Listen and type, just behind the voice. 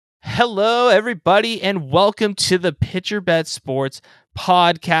Hello, everybody, and welcome to the Pitcher Bet Sports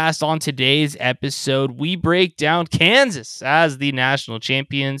podcast. On today's episode, we break down Kansas as the national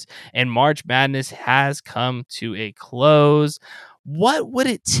champions, and March Madness has come to a close. What would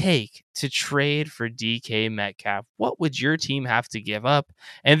it take to trade for DK Metcalf? What would your team have to give up?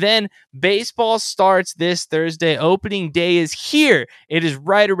 And then baseball starts this Thursday. Opening day is here. It is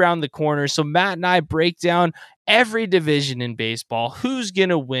right around the corner. So Matt and I break down every division in baseball, who's going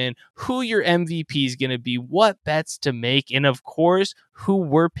to win, who your MVP is going to be, what bets to make, and of course, who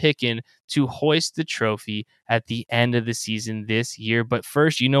we're picking to hoist the trophy at the end of the season this year. But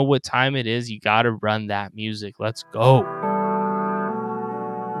first, you know what time it is. You got to run that music. Let's go.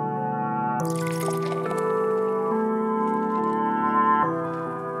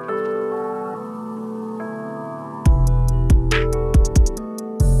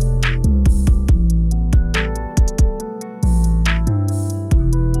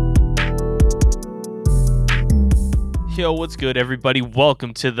 Yo, what's good, everybody?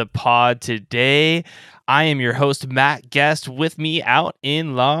 Welcome to the pod today. I am your host, Matt Guest, with me out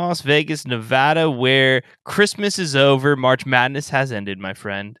in Las Vegas, Nevada, where Christmas is over. March Madness has ended, my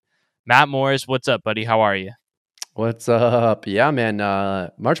friend. Matt Morris, what's up, buddy? How are you? What's up? Yeah, man.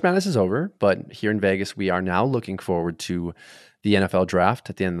 March Madness is over, but here in Vegas, we are now looking forward to the NFL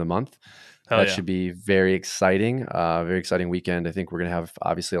draft at the end of the month. That should be very exciting. Very exciting weekend. I think we're going to have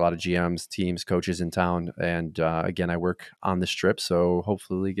obviously a lot of GMs, teams, coaches in town. And again, I work on the strip, so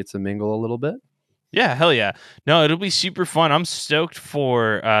hopefully get to mingle a little bit. Yeah, hell yeah. No, it'll be super fun. I'm stoked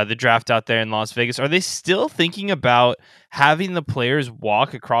for the draft out there in Las Vegas. Are they still thinking about having the players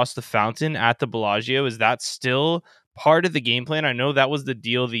walk across the fountain at the Bellagio? Is that still part of the game plan? I know that was the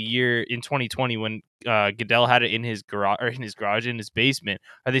deal the year in 2020 when Goodell had it in his garage, in his basement.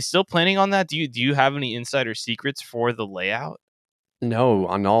 Are they still planning on that? Do you have any insider secrets for the layout?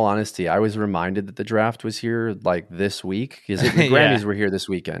 No, in all honesty, I was reminded that the draft was here like this week because the Grammys were here this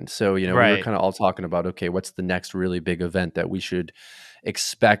weekend. So, we were kind of all talking about, okay, what's the next really big event that we should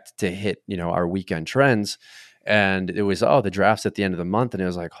expect to hit, our weekend trends. And it was, the draft's at the end of the month. And it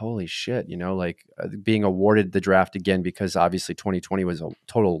was like, holy shit, being awarded the draft again, because obviously 2020 was a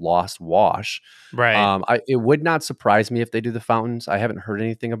total lost wash. Right. It would not surprise me if they do the fountains. I haven't heard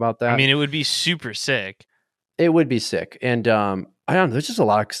anything about that. I mean, it would be super sick. It would be sick. And I don't know, there's just a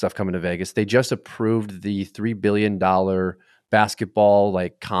lot of stuff coming to Vegas. They just approved the $3 billion basketball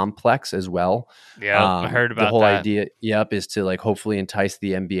complex as well. Yeah, I heard about that. The whole idea, is to hopefully entice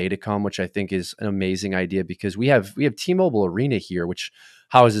the NBA to come, which I think is an amazing idea because we have T-Mobile Arena here, which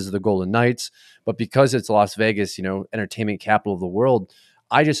houses the Golden Knights. But because it's Las Vegas, entertainment capital of the world,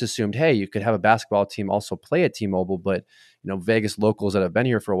 I just assumed, hey, you could have a basketball team also play at T-Mobile, but Vegas locals that have been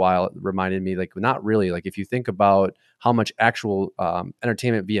here for a while reminded me, not really. If you think about how much actual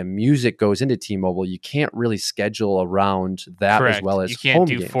entertainment via music goes into T-Mobile, you can't really schedule around that. Correct. As well as you can't home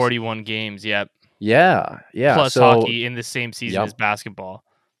do games. 41 games. Yep. Yeah. Plus hockey in the same season as basketball.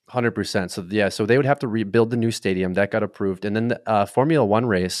 100%. So they would have to rebuild the new stadium that got approved, and then the Formula One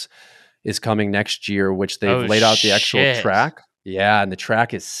race is coming next year, which they've laid out the actual track. Yeah, and the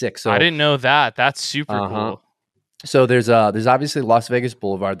track is sick. So I didn't know that. That's super cool. So there's obviously Las Vegas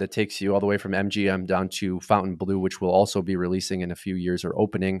Boulevard that takes you all the way from MGM down to Fontainebleau, which will also be releasing in a few years, or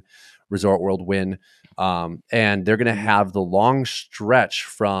opening Resort World Wynn. And they're going to have the long stretch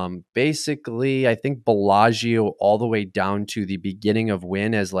from basically, I think, Bellagio all the way down to the beginning of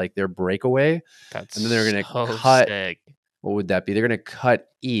Wynn as their breakaway. And then they're going to cut. Sick. What would that be? They're going to cut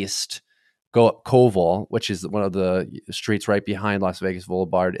east, go up Koval, which is one of the streets right behind Las Vegas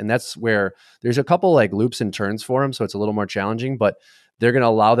Boulevard. And that's where there's a couple loops and turns for them. So it's a little more challenging, but they're going to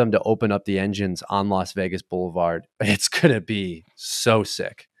allow them to open up the engines on Las Vegas Boulevard. It's going to be so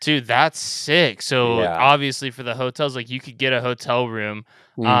sick. Dude, that's sick. So obviously for the hotels, you could get a hotel room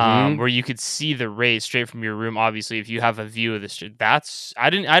where you could see the race straight from your room. Obviously, if you have a view of the street, I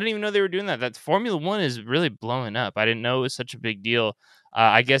didn't even know they were doing that. That Formula One is really blowing up. I didn't know it was such a big deal.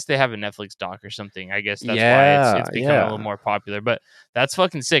 I guess they have a Netflix doc or something. I guess that's why it's becoming a little more popular. But that's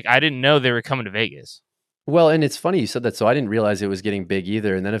fucking sick. I didn't know they were coming to Vegas. Well, and it's funny you said that. So I didn't realize it was getting big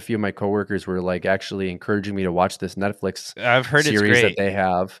either. And then a few of my coworkers were actually encouraging me to watch this Netflix series that they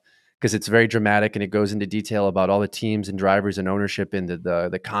have, because it's very dramatic and it goes into detail about all the teams and drivers and ownership and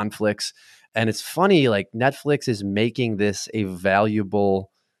the conflicts. And it's funny, Netflix is making this a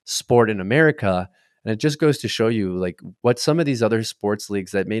valuable sport in America. And it just goes to show you what some of these other sports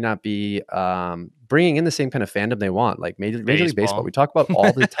leagues that may not be bringing in the same kind of fandom they want, Major League Baseball. We talk about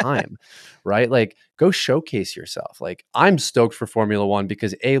all the time, right? Go showcase yourself. I'm stoked for Formula One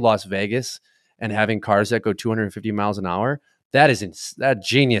because Las Vegas and having cars that go 250 miles an hour, that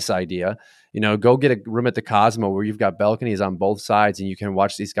genius idea. Go get a room at the Cosmo where you've got balconies on both sides and you can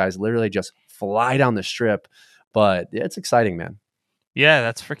watch these guys literally just fly down the strip. But it's exciting, man. Yeah,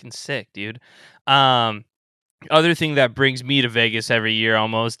 that's freaking sick, dude. Other thing that brings me to Vegas every year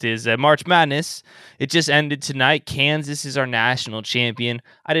almost is March Madness. It just ended tonight. Kansas is our national champion.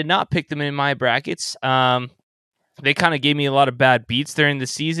 I did not pick them in my brackets. They kind of gave me a lot of bad beats during the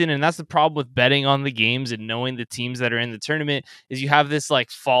season, and that's the problem with betting on the games and knowing the teams that are in the tournament is you have this like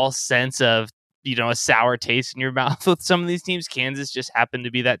false sense of a sour taste in your mouth with some of these teams. Kansas just happened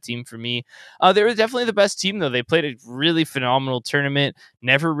to be that team for me. They were definitely the best team though. They played a really phenomenal tournament.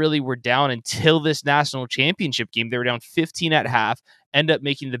 Never really were down until this national championship game. They were down 15 at half. End up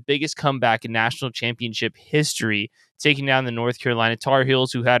making the biggest comeback in national championship history, taking down the North Carolina Tar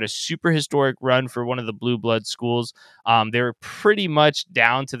Heels, who had a super historic run for one of the blue blood schools. They were pretty much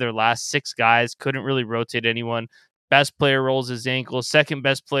down to their last 6 guys, couldn't really rotate anyone. Best player rolls his ankle. Second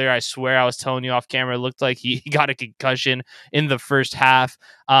best player, I swear I was telling you off camera, looked like he got a concussion in the first half.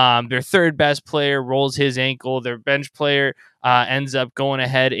 Their third best player rolls his ankle. Their bench player ends up going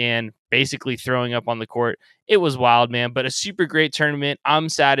ahead and basically throwing up on the court. It was wild, man, but a super great tournament. I'm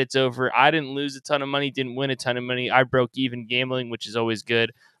sad it's over. I didn't lose a ton of money, didn't win a ton of money. I broke even gambling, which is always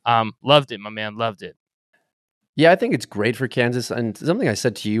good. Loved it, my man. Loved it. Yeah, I think it's great for Kansas. And something I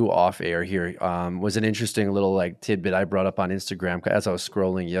said to you off air here was an interesting little like tidbit I brought up on Instagram as I was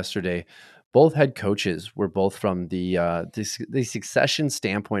scrolling yesterday. Both head coaches were both from the succession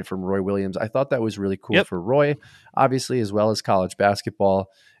standpoint from Roy Williams. I thought that was really cool for Roy, obviously, as well as college basketball.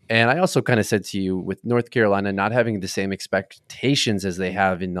 And I also kind of said to you, with North Carolina not having the same expectations as they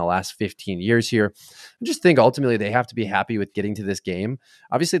have in the last 15 years here, I just think ultimately they have to be happy with getting to this game.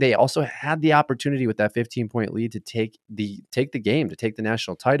 Obviously, they also had the opportunity with that 15-point lead to take the game, to take the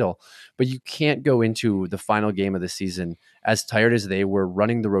national title. But you can't go into the final game of the season as tired as they were,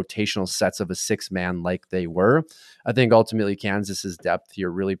 running the rotational sets of a 6-man like they were. I think ultimately Kansas's depth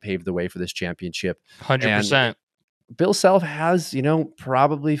here really paved the way for this championship. 100%. Bill Self has,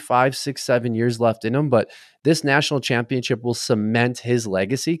 probably 5, 6, 7 years left in him, but this national championship will cement his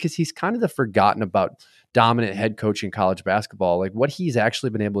legacy because he's kind of the forgotten about dominant head coach in college basketball. Like what he's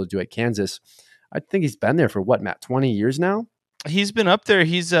actually been able to do at Kansas, I think he's been there for what, Matt, 20 years now? He's been up there.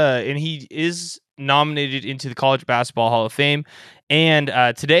 And he is nominated into the College Basketball Hall of Fame. And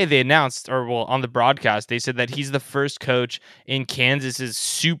today they announced, on the broadcast, they said that he's the first coach in Kansas's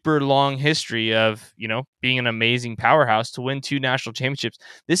super long history of, being an amazing powerhouse to win 2 national championships.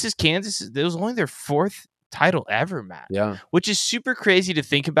 This is Kansas. It was only their 4th title ever, Matt. Yeah. Which is super crazy to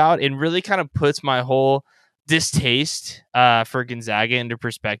think about and really kind of puts my whole distaste for Gonzaga into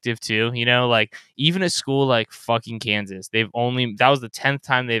perspective too. Like even a school like fucking Kansas, that was the 10th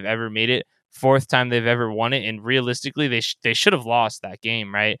time they've ever made it, 4th time they've ever won it, and realistically they should have lost that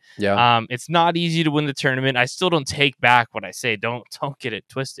game, right? Yeah. It's not easy to win the tournament. I still don't take back what I say. Don't get it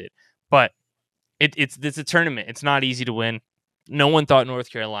twisted. But it's a tournament. It's not easy to win. No one thought North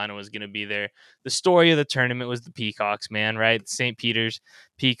Carolina was going to be there. The story of the tournament was the Peacocks, man, right? St. Peter's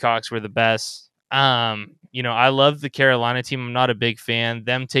Peacocks were the best. I love the Carolina team. I'm not a big fan.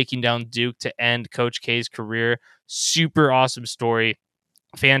 Them taking down Duke to end Coach K's career. Super awesome story.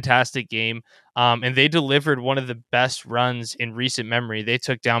 Fantastic game. And they delivered one of the best runs in recent memory. They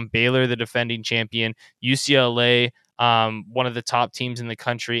took down Baylor, the defending champion, UCLA, one of the top teams in the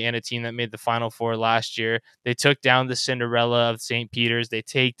country, and a team that made the Final Four last year. They took down the Cinderella of St. Peter's. They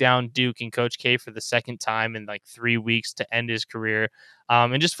take down Duke and Coach K for the second time in like 3 weeks to end his career.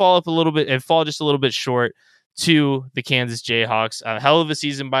 And just fall just a little bit short to the Kansas Jayhawks. A hell of a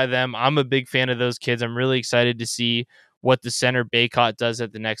season by them. I'm a big fan of those kids. I'm really excited to see what the center Baycott does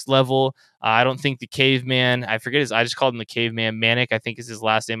at the next level. I don't think the caveman, I just called him the caveman. Manic, I think is his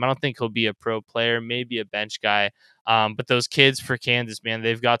last name. I don't think he'll be a pro player, maybe a bench guy. But those kids for Kansas, man,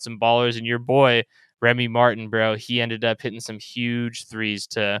 they've got some ballers. And your boy, Remy Martin, bro, he ended up hitting some huge threes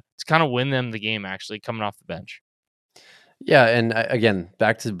to kind of win them the game, actually, coming off the bench. Yeah, and again,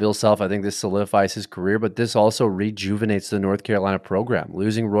 back to Bill Self, I think this solidifies his career, but this also rejuvenates the North Carolina program.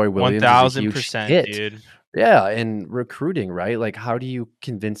 Losing Roy Williams is a huge hit. Dude. Yeah, and recruiting, right? Like, how do you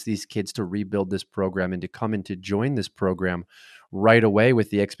convince these kids to rebuild this program and to come in to join this program right away with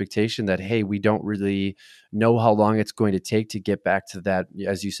the expectation that, hey, we don't really know how long it's going to take to get back to that,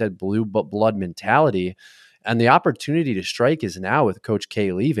 as you said, blue blood mentality. And the opportunity to strike is now with Coach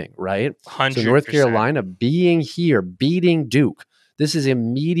K leaving, right? 100%. So North Carolina being here, beating Duke. This is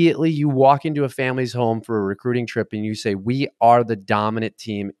immediately you walk into a family's home for a recruiting trip and you say, we are the dominant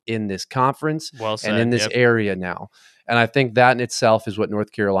team in this conference and in this area now. And I think that in itself is what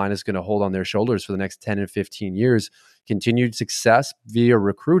North Carolina is going to hold on their shoulders for the next 10 and 15 years. Continued success via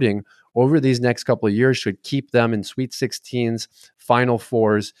recruiting over these next couple of years should keep them in Sweet 16s, Final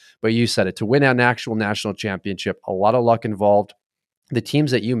Fours. But you said it, to win an actual national championship, a lot of luck involved. The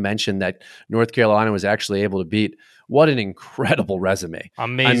teams that you mentioned that North Carolina was actually able to beat, what an incredible resume.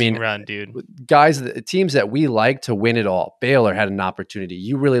 Amazing run, dude. Guys, the teams that we like to win it all. Baylor had an opportunity.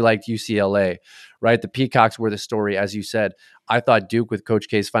 You really liked UCLA, right? The Peacocks were the story, as you said. I thought Duke with Coach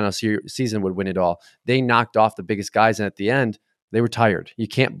K's final season would win it all. They knocked off the biggest guys, and at the end, they were tired. You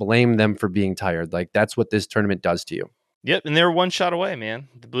can't blame them for being tired. Like, that's what this tournament does to you. Yep, and they were one shot away, man.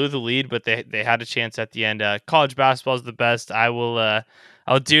 They blew the lead, but they had a chance at the end. College basketball is the best. I'll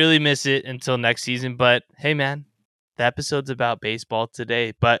dearly miss it until next season. But hey, man, the episode's about baseball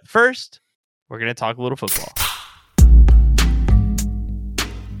today. But first, we're gonna talk a little football.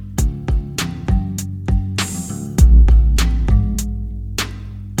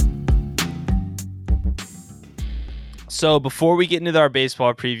 So before we get into our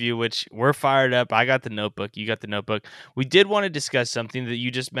baseball preview, which we're fired up, I got the notebook, you got the notebook. We did want to discuss something that you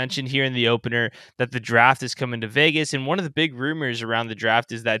just mentioned here in the opener, that the draft is coming to Vegas. And one of the big rumors around the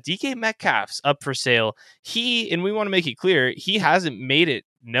draft is that DK Metcalf's up for sale. And we want to make it clear, he hasn't made it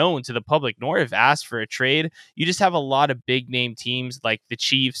known to the public, nor have asked for a trade. You just have a lot of big name teams like the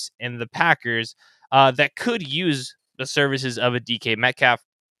Chiefs and the Packers that could use the services of a DK Metcalf.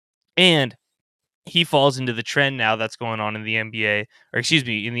 And he falls into the trend now that's going on in the NBA, or excuse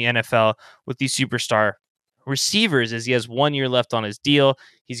me, in the NFL with these superstar receivers, as he has 1 year left on his deal.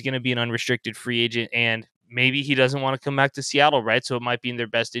 He's going to be an unrestricted free agent, and maybe he doesn't want to come back to Seattle, right? So it might be in their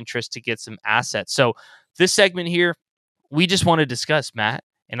best interest to get some assets. So this segment here, we just want to discuss, Matt,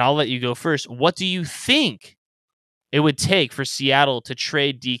 and I'll let you go first. What do you think it would take for Seattle to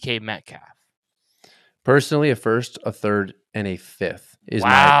trade DK Metcalf? Personally, a first, a third, and a fifth is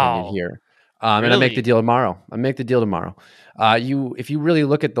my opinion here. Really? And I make the deal tomorrow. If you really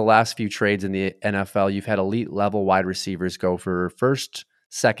look at the last few trades in the NFL, you've had elite level wide receivers go for first,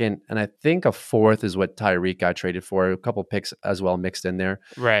 second, and I think a fourth is what Tyreek got traded for. A couple picks as well mixed in there.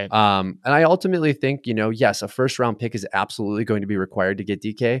 Right. And I ultimately think, yes, a first round pick is absolutely going to be required to get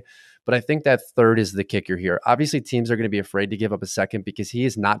DK. But I think that third is the kicker here. Obviously, teams are going to be afraid to give up a second because he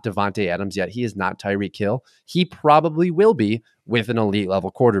is not Devontae Adams yet. He is not Tyreek Hill. He probably will be with an elite level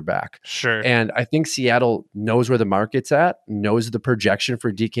quarterback. Sure. And I think Seattle knows where the market's at, knows the projection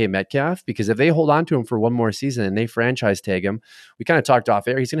for DK Metcalf, because if they hold on to him for one more season and they franchise tag him, we kind of talked off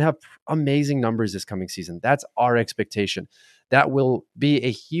air, he's going to have amazing numbers this coming season. That's our expectation. That will be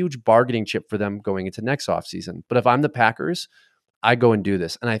a huge bargaining chip for them going into next offseason. But if I'm the Packers, I go and do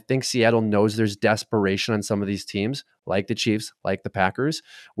this. And I think Seattle knows there's desperation on some of these teams, like the Chiefs, like the Packers,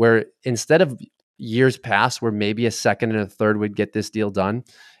 where instead of years past where maybe a second and a third would get this deal done,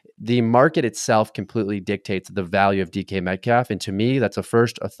 the market itself completely dictates the value of DK Metcalf. And to me, that's a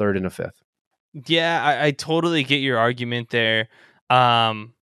first, a third, and a fifth. Yeah, I totally get your argument there.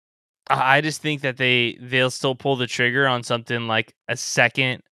 I just think that they'll still pull the trigger on something like a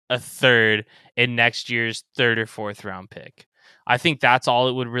second, a third, and next year's third or fourth round pick. I think that's all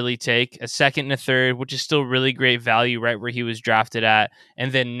it would really take. A second and a third, which is still really great value right where he was drafted at.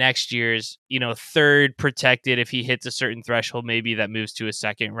 And then next year's, third protected if he hits a certain threshold, maybe that moves to a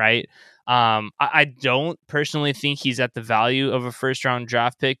second, right? I don't personally think he's at the value of a first round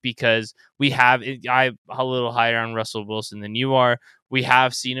draft pick because I'm a little higher on Russell Wilson than you are. We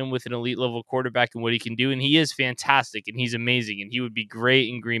have seen him with an elite level quarterback and what he can do, and he is fantastic and he's amazing, and he would be great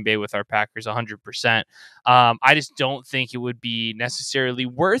in Green Bay with our Packers 100%. I just don't think it would be necessarily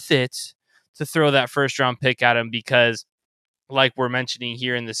worth it to throw that first round pick at him because, like we're mentioning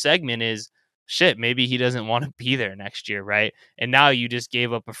here in the segment, is shit, maybe he doesn't want to be there next year, right? And now you just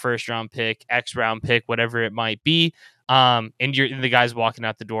gave up a first round pick, X round pick, whatever it might be, and the guy's walking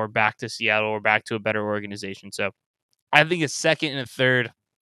out the door back to Seattle or back to a better organization. So I think a second and a third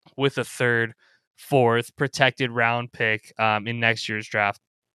with a third, fourth protected round pick in next year's draft,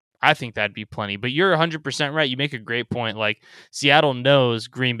 I think that'd be plenty. But you're 100% right. You make a great point. Like, Seattle knows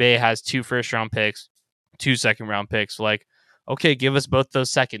Green Bay has 2 first round picks, 2 second round picks. Like, okay, give us both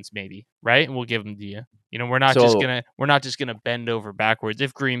those seconds, maybe, right? And we'll give them to you. We're not just gonna bend over backwards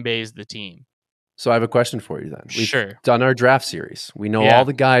if Green Bay is the team. So I have a question for you then. We've done our draft series. We know all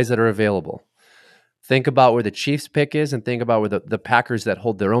the guys that are available. Think about where the Chiefs pick is and think about where the Packers that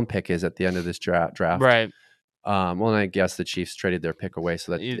hold their own pick is at the end of this draft. Right. Well, and I guess the Chiefs traded their pick away,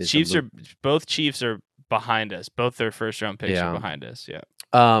 so that both Chiefs are behind us. Both their first round picks are behind us. Yeah.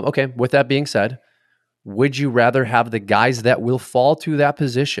 Okay. With that being said, would you rather have the guys that will fall to that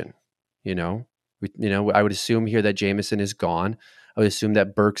position? I would assume here that Jameson is gone. I would assume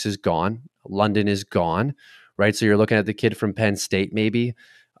that Burks is gone. London is gone, right? So you're looking at the kid from Penn State, maybe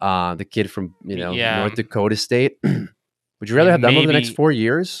the kid from North Dakota State. Would you rather have them over the next 4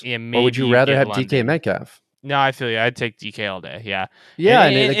 years, or would you rather have London. DK Metcalf? No, I feel you. I'd take DK all day. Yeah, yeah,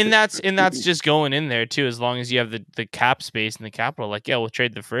 and that's just going in there too. As long as you have the cap space and the capital, like we'll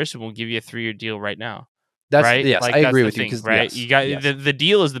trade the first and we'll give you a 3-year deal right now. Right? Yes, like, I that's agree the with thing, you. Right? You got the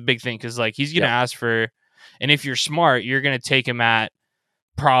deal is the big thing because like he's gonna ask for, and if you're smart, you're gonna take him at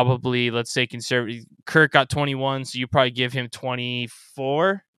probably, let's say conservative. Kirk got 21, so you probably give him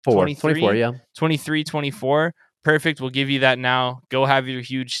 24, 23, 23, 24. Perfect. We'll give you that now. Go have your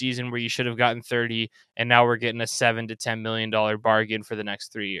huge season where you should have gotten 30, and now we're getting a $7 to $10 million bargain for the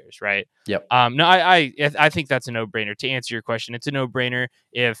next 3 years, right? Yep. No, I think that's a no-brainer. To answer your question, it's a no-brainer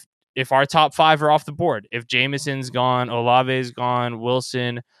if our top 5 are off the board. If Jameson's gone, Olave's gone,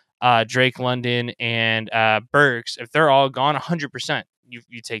 Wilson, Drake London, and Burks, if they're all gone, 100%,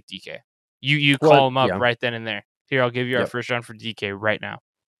 you take DK. You call them up right then and there. Here, I'll give you our first round for DK right now.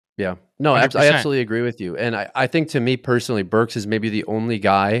 Yeah. No, 100%. I absolutely agree with you. And I think to me personally, Burks is maybe the only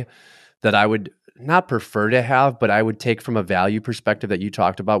guy that I would not prefer to have, but I would take from a value perspective that you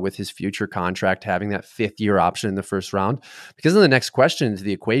talked about with his future contract, having that 5th-year option in the first round. Because then the next question to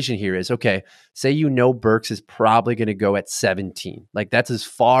the equation here is, okay, say Burks is probably going to go at 17. Like that's as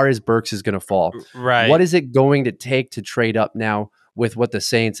far as Burks is going to fall. Right. What is it going to take to trade up now with what the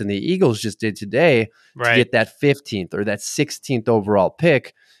Saints and the Eagles just did today to get that 15th or that 16th overall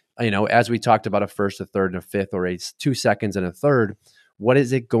pick? As we talked about a first, a third, and a fifth, or 2 seconds and a third, what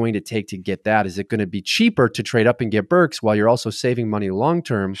is it going to take to get that? Is it going to be cheaper to trade up and get Burks while you're also saving money long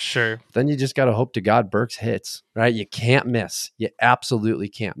term? Sure. Then you just got to hope to God Burks hits, right? You can't miss. You absolutely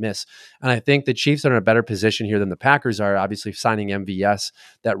can't miss. And I think the Chiefs are in a better position here than the Packers are, obviously signing MVS.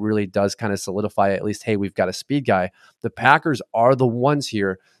 That really does kind of solidify at least, hey, we've got a speed guy. The Packers are the ones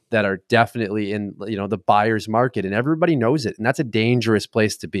here that are definitely in the buyer's market, and everybody knows it. And that's a dangerous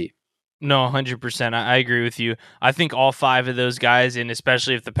place to be. No, 100%. I agree with you. I think all 5 of those guys, and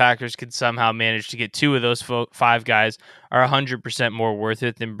especially if the Packers could somehow manage to get 2 of those 5 guys, are 100% more worth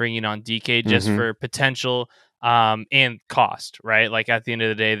it than bringing on DK just for potential and cost, right? Like at the end of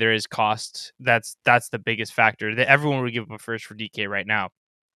the day, there is cost. That's the biggest factor. That everyone would give up a first for DK right now.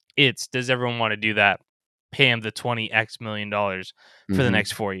 Does everyone want to do that? Pay him the $20x million for the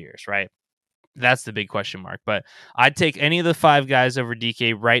next 4 years, right? That's the big question mark. But I'd take any of the 5 guys over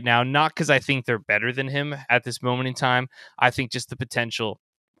DK right now, not because I think they're better than him at this moment in time. I think just the potential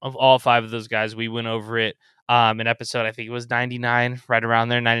of all 5 of those guys. We went over it in episode, I think it was 99, right around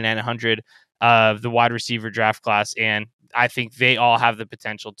there, 99, 100 of the wide receiver draft class. And I think they all have the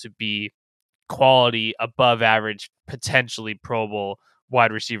potential to be quality, above average, potentially Pro Bowl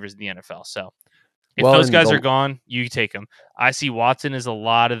wide receivers in the NFL. So if those guys are gone, you take them. I see Watson is a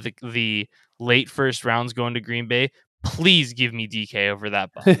lot of the late first rounds going to Green Bay. Please give me DK over that.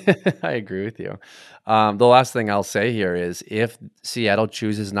 I agree with you. The last thing I'll say here is if Seattle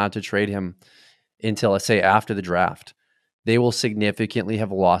chooses not to trade him until, let's say, after the draft, they will significantly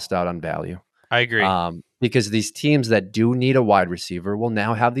have lost out on value. I agree. Because these teams that do need a wide receiver will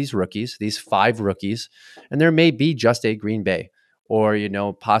now have these rookies, these 5 rookies, and there may be just a Green Bay or,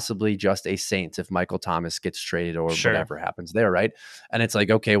 possibly just a Saints if Michael Thomas gets traded or whatever happens there, right? And it's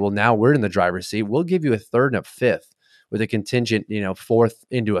like, okay, well, now we're in the driver's seat. We'll give you a 3rd and a 5th with a contingent, 4th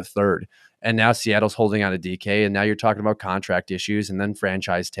into a 3rd. And now Seattle's holding on to DK, and now you're talking about contract issues and then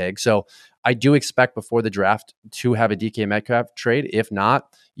franchise tag. So I do expect before the draft to have a DK Metcalf trade. If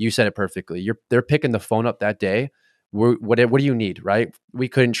not, you said it perfectly. They're picking the phone up that day. What do you need, right? We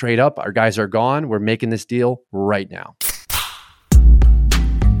couldn't trade up. Our guys are gone. We're making this deal right now.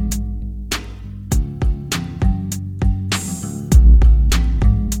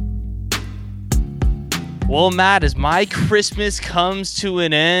 Well, Matt, as my Christmas comes to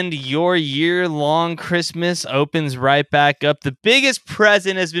an end, your year-long Christmas opens right back up. The biggest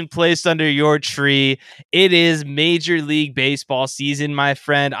present has been placed under your tree. It is Major League Baseball season, my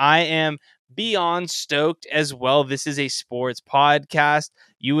friend. I am beyond stoked as well. This is a sports podcast.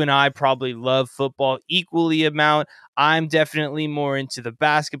 You and I probably love football equally amount. I'm definitely more into the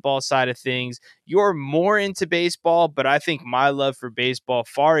basketball side of things. You're more into baseball, but I think my love for baseball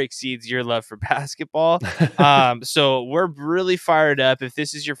far exceeds your love for basketball. So we're really fired up. If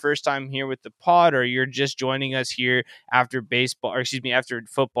this is your first time here with the pod, or you're just joining us here after after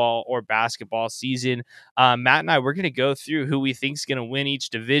football or basketball season, Matt and I, we're going to go through who we think is going to win each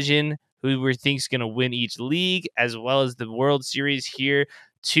division, who we think is going to win each league, as well as the World Series here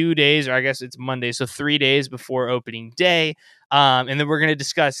 2 days, or I guess it's Monday, so 3 days before opening day. And then we're going to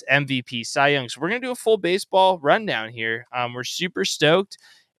discuss MVP, Cy Young. So we're going to do a full baseball rundown here. We're super stoked.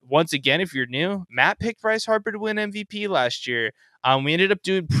 Once again, if you're new, Matt picked Bryce Harper to win MVP last year. We ended up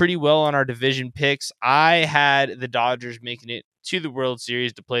doing pretty well on our division picks. I had the Dodgers making it to the World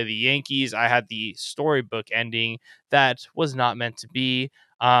Series to play the Yankees. I had the storybook ending that was not meant to be.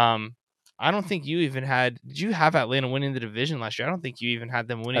 I don't think you even had. Did you have Atlanta winning the division last year? I don't think you even had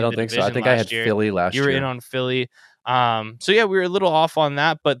them I winning don't the think so. I division think I had last year. Philly last You were year. in on Philly. So yeah, we were a little off on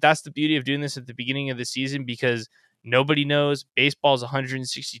that, but that's the beauty of doing this at the beginning of the season because nobody knows. Baseball is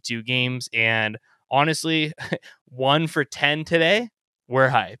 162 games, and honestly, 1 for 10 today. We're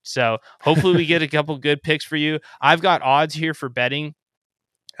hyped. So hopefully we get a couple good picks for you. I've got odds here for betting.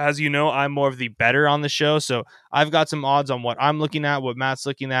 As you know, I'm more of the bettor on the show. So I've got some odds on what I'm looking at, what Matt's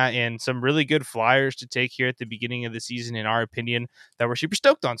looking at, and some really good flyers to take here at the beginning of the season, in our opinion, that we're super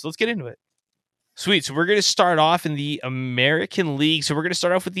stoked on. So let's get into it. Sweet. So we're going to start off in the American League. So we're going to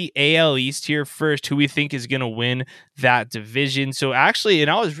start off with the AL East here first, who we think is going to win that division. So actually,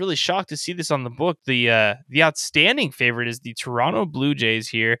 and I was really shocked to see this on the book, the outstanding favorite is the Toronto Blue Jays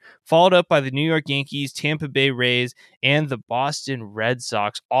here, followed up by the New York Yankees, Tampa Bay Rays, and the Boston Red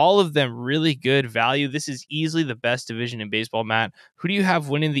Sox. All of them really good value. This is easily the best division in baseball, Matt. Who do you have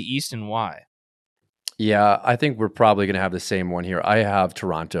winning the East and why? Yeah, I think we're probably going to have the same one here. I have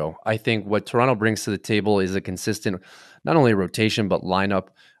Toronto. I think what Toronto brings to the table is a consistent, not only rotation, but lineup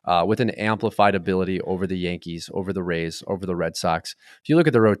with an amplified ability over the Yankees, over the Rays, over the Red Sox. If you look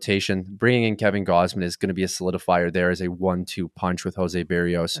at the rotation, bringing in Kevin Gausman is going to be a solidifier there as a 1-2 punch with Jose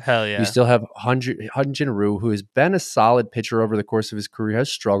Barrios. Hell yeah. You still have Hyun-Jin Ryu, who has been a solid pitcher over the course of his career,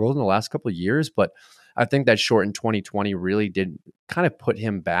 has struggled in the last couple of years, but I think that short in 2020 really did kind of put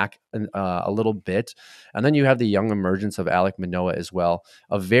him back a little bit. And then you have the young emergence of Alek Manoah as well.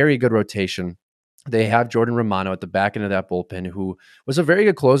 A very good rotation. They have Jordan Romano at the back end of that bullpen, who was a very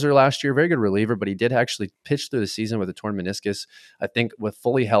good closer last year, very good reliever, but he did actually pitch through the season with a torn meniscus. I think with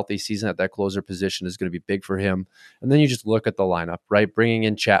fully healthy season at that closer position is going to be big for him. And then you just look at the lineup, right? Bringing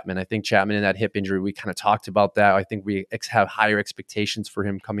in Chapman. I think Chapman in that hip injury, we kind of talked about that. I think we have higher expectations for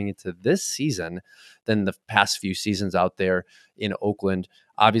him coming into this season than the past few seasons out there in Oakland.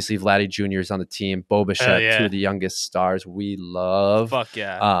 Obviously, Vladdy Jr. is on the team. Bo Bichette, yeah. 2 of the youngest stars we love. Fuck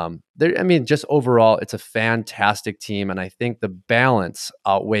yeah. Just overall, it's a fantastic team, and I think the balance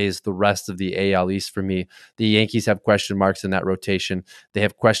outweighs the rest of the AL East for me. The Yankees have question marks in that rotation. They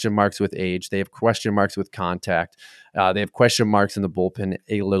have question marks with age. They have question marks with contact. They have question marks in the bullpen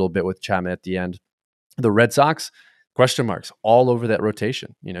a little bit with Chapman at the end. The Red Sox, question marks all over that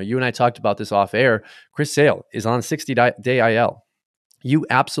rotation. You know, you and I talked about this off air. Chris Sale is on 60-day IL. You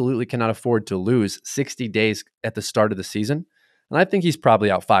absolutely cannot afford to lose 60 days at the start of the season. And I think he's probably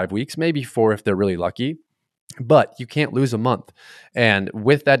out 5 weeks, maybe 4 if they're really lucky. But you can't lose a month. And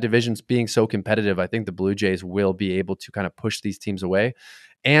with that division being so competitive, I think the Blue Jays will be able to kind of push these teams away.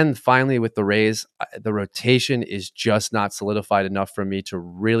 And finally, with the Rays, the rotation is just not solidified enough for me to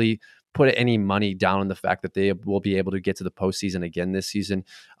really put any money down on the fact that they will be able to get to the postseason again this season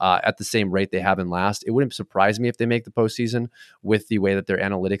at the same rate they have in last. It wouldn't surprise me if they make the postseason with the way that their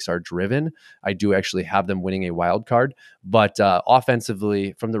analytics are driven. I do actually have them winning a wild card, but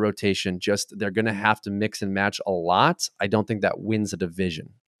offensively from the rotation, just they're going to have to mix and match a lot. I don't think that wins a division.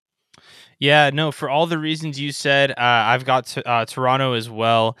 Yeah, no, for all the reasons you said, I've got Toronto as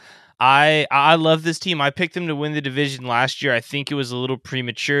well. I love this team. I picked them to win the division last year. I think it was a little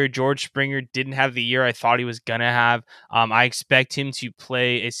premature. George Springer didn't have the year I thought he was going to have. I expect him to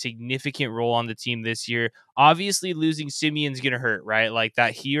play a significant role on the team this year. Obviously, losing Simeon's going to hurt, right? Like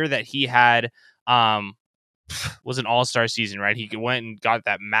that year that he had was an all-star season, right? He went and got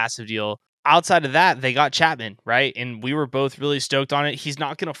that massive deal. Outside of that, they got Chapman, right? And we were both really stoked on it. He's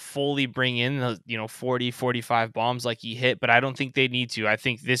not going to fully bring in the 40, 45 bombs like he hit, but I don't think they need to. I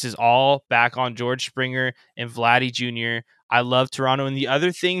think this is all back on George Springer and Vladdy Jr. I love Toronto. And the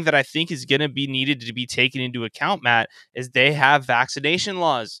other thing that I think is going to be needed to be taken into account, Matt, is they have vaccination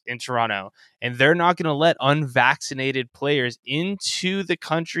laws in Toronto, and they're not going to let unvaccinated players into the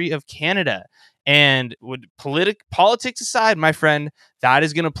country of Canada. And with politics aside, my friend, that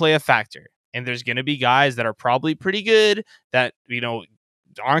is going to play a factor. And there's going to be guys that are probably pretty good that,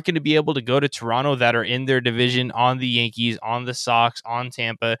 aren't going to be able to go to Toronto that are in their division on the Yankees, on the Sox, on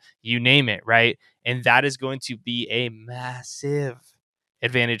Tampa, you name it, right? And that is going to be a massive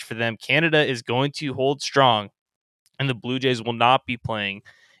advantage for them. Canada is going to hold strong, and the Blue Jays will not be playing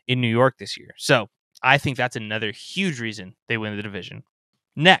in New York this year. So I think that's another huge reason they win the division.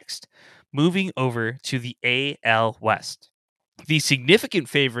 Next, moving over to the AL West. The significant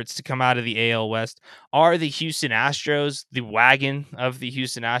favorites to come out of the AL West are the Houston Astros, the wagon of the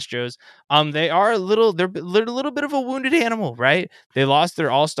Houston Astros. They're a little bit of a wounded animal, right? They lost their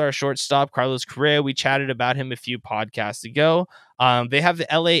all-star shortstop, Carlos Correa. We chatted about him a few podcasts ago. They have the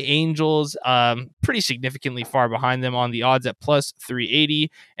LA Angels pretty significantly far behind them on the odds at plus 380.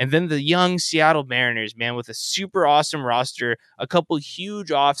 And then the young Seattle Mariners, man, with a super awesome roster, a couple huge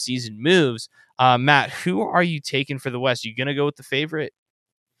offseason moves. Matt, who are you taking for the West? You going to go with the favorite?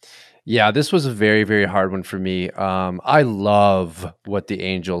 Yeah, this was a very, very hard one for me. I love what the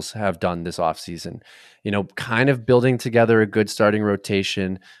Angels have done this offseason. Kind of building together a good starting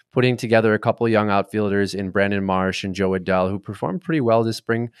rotation, putting together a couple young outfielders in Brandon Marsh and Joe Adell, who performed pretty well this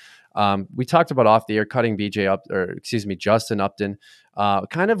spring. We talked about off the air cutting Justin Upton.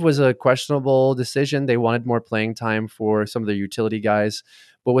 Kind of was a questionable decision. They wanted more playing time for some of their utility guys.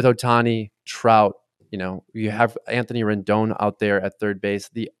 But with Ohtani, Trout, you have Anthony Rendon out there at third base.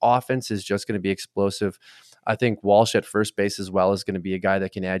 The offense is just going to be explosive. I think Walsh at first base as well is going to be a guy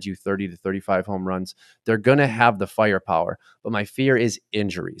that can add you 30 to 35 home runs. They're going to have the firepower, but my fear is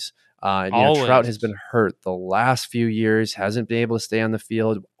injuries. Trout has been hurt the last few years, hasn't been able to stay on the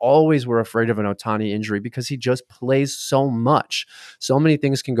field. Always were afraid of an Ohtani injury because he just plays so much. So many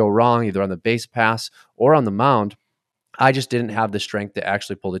things can go wrong, either on the base pass or on the mound. I just didn't have the strength to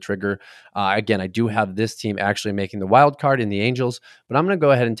actually pull the trigger. Again, I do have this team actually making the wild card in the Angels, but I'm going to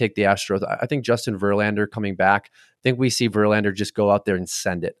go ahead and take the Astros. I think Justin Verlander coming back. I think we see Verlander just go out there and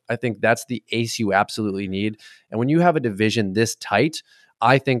send it. I think that's the ace you absolutely need. And when you have a division this tight,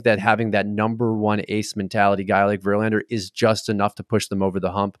 I think that having that number one ace mentality guy like Verlander is just enough to push them over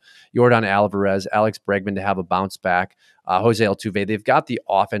the hump. Yordan Alvarez, Alex Bregman to have a bounce back, Jose Altuve. They've got the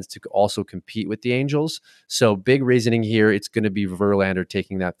offense to also compete with the Angels. So big reasoning here. It's going to be Verlander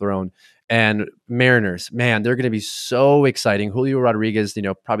taking that throne. And Mariners, man, they're going to be so exciting. Julio Rodriguez,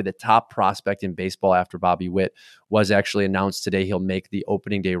 probably the top prospect in baseball after Bobby Witt, was actually announced today. He'll make the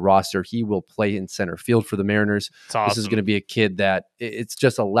opening day roster. He will play in center field for the Mariners. Awesome. This is going to be a kid that it's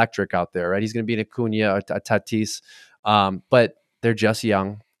just electric out there, right? He's going to be an Acuna, a Tatis, but they're just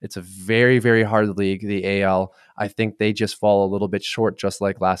young. It's a very, very hard league, the AL. I think they just fall a little bit short, just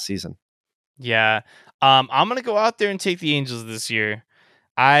like last season. Yeah. I'm going to go out there and take the Angels this year.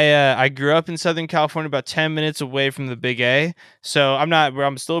 I grew up in Southern California, about 10 minutes away from the Big A. So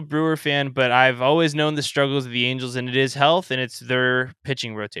I'm still a Brewer fan, but I've always known the struggles of the Angels, and it is health and it's their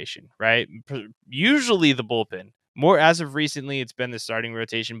pitching rotation, right? Usually the bullpen. More as of recently, it's been the starting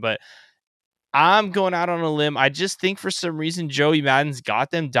rotation, but I'm going out on a limb. I just think for some reason Joey Maddon's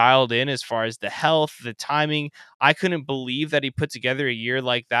got them dialed in as far as the health, the timing. I couldn't believe that he put together a year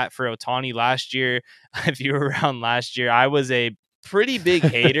like that for Ohtani last year. If you were around last year, I was a pretty big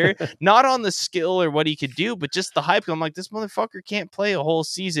hater, not on the skill or what he could do, but just the hype. I'm like, this motherfucker can't play a whole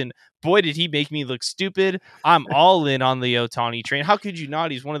season. Boy, did he make me look stupid. I'm all in on the Ohtani train. How could you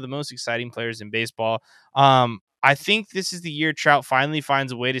not? He's one of the most exciting players in baseball. I think this is the year Trout finally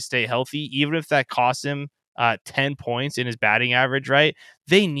finds a way to stay healthy, even if that costs him 10 points in his batting average, right?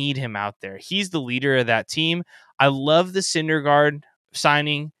 They need him out there. He's the leader of that team. I love the Syndergaard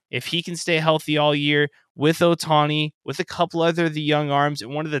signing. If he can stay healthy all year with Ohtani, with a couple other the young arms,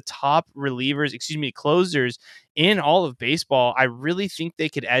 and one of the top closers in all of baseball, I really think they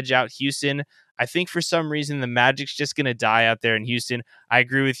could edge out Houston. I think for some reason the Magic's just going to die out there in Houston. I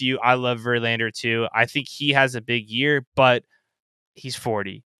agree with you. I love Verlander too. I think he has a big year, but he's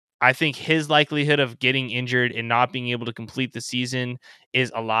 40. I think his likelihood of getting injured and not being able to complete the season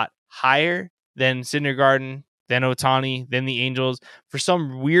is a lot higher than Syndergaard, than Ohtani, than the Angels. For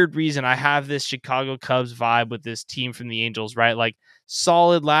some weird reason, I have this Chicago Cubs vibe with this team from the Angels, right? Like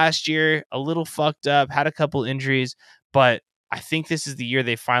solid last year, a little fucked up, had a couple injuries, but I think this is the year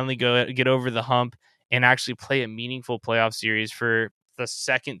they finally get over the hump and actually play a meaningful playoff series for the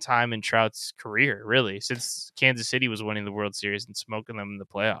second time in Trout's career, really, since Kansas City was winning the World Series and smoking them in the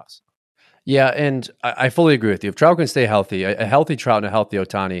playoffs. Yeah, and I fully agree with you. If Trout can stay healthy, a healthy Trout and a healthy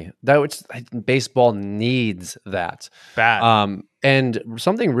Ohtani, baseball needs that. Bad. And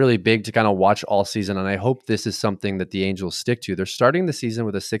something really big to kind of watch all season, and I hope this is something that the Angels stick to. They're starting the season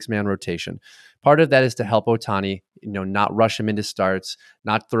with a 6-man rotation. Part of that is to help Ohtani, not rush him into starts,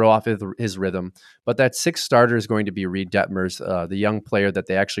 not throw off his rhythm. But that 6th starter is going to be Reed Detmers, the young player that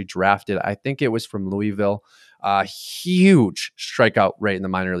they actually drafted. I think it was from Louisville. Huge strikeout rate in the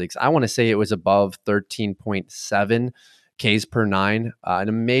minor leagues. I want to say it was above 13.7 Ks per 9. An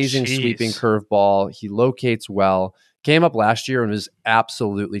amazing sweeping curveball. He locates well. Came up last year and was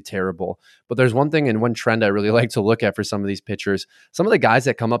absolutely terrible. But there's one thing and one trend I really like to look at for some of these pitchers. Some of the guys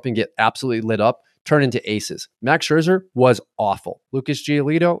that come up and get absolutely lit up turn into aces. Max Scherzer was awful. Lucas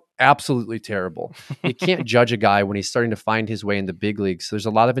Giolito, absolutely terrible. You can't judge a guy when he's starting to find his way in the big leagues. There's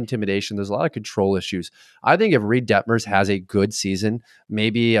a lot of intimidation. There's a lot of control issues. I think if Reed Detmers has a good season,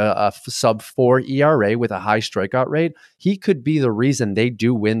 maybe a sub 4 ERA with a high strikeout rate, he could be the reason they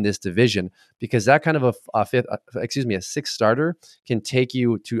do win this division, because that kind of a sixth starter can take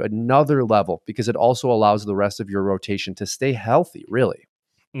you to another level, because it also allows the rest of your rotation to stay healthy, really.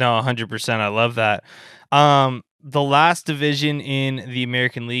 No, 100%. I love that. The last division in the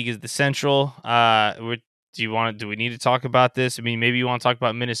American League is the Central. Do we need to talk about this? I mean, maybe you want to talk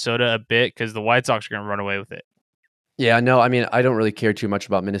about Minnesota a bit, because the White Sox are going to run away with it. Yeah, no, I mean, I don't really care too much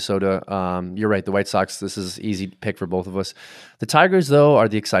about Minnesota. You're right. The White Sox, this is easy pick for both of us. The Tigers, though, are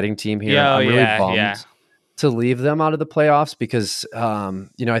the exciting team here. I'm really bummed to leave them out of the playoffs, because,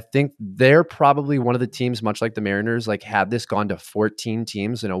 I think they're probably one of the teams, much like the Mariners, like had this gone to 14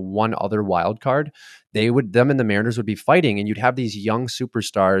 teams and a one other wild card, them and the Mariners would be fighting, and you'd have these young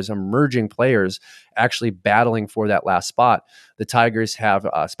superstars, emerging players actually battling for that last spot. The Tigers have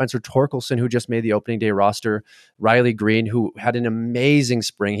Spencer Torkelson, who just made the opening day roster, Riley Green, who had an amazing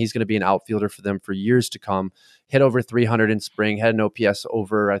spring. He's going to be an outfielder for them for years to come. Hit over 300 in spring, had an OPS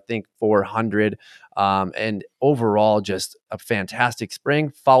over, I think, 400. And overall, just a fantastic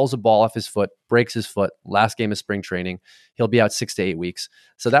spring. Fouls a ball off his foot, breaks his foot. Last game of spring training. He'll be out 6 to 8 weeks.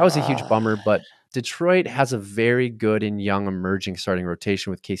 So that was a huge bummer, but Detroit has a very good and young emerging starting rotation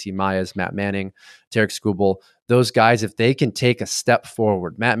with Casey Myers, Matt Manning, Tarek Skubal. Those guys, if they can take a step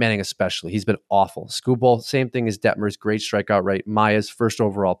forward, Matt Manning especially, he's been awful. Skubal, same thing as Detmers, great strikeout rate. Myers, first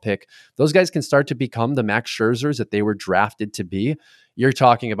overall pick. Those guys can start to become the Max Scherzers that they were drafted to be. You're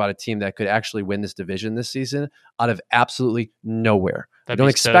talking about a team that could actually win this division this season out of absolutely nowhere. I don't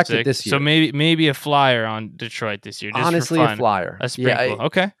expect it this year. So maybe a flyer on Detroit this year. Just honestly, for fun. A flyer. A sprinkle.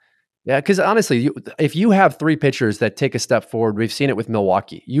 Okay. Yeah, because honestly, if you have 3 pitchers that take a step forward, we've seen it with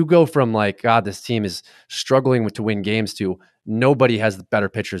Milwaukee. You go from like, God, this team is struggling to win games, to nobody has better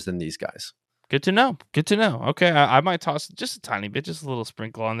pitchers than these guys. Good to know. Good to know. Okay, I might toss just a tiny bit, just a little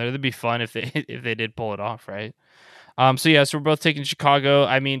sprinkle on there. That'd be fun if they did pull it off, right? So we're both taking Chicago.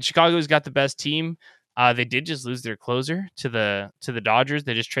 I mean, Chicago's got the best team. They did just lose their closer to the Dodgers.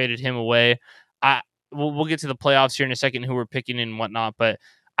 They just traded him away. We'll get to the playoffs here in a second, who we're picking and whatnot, but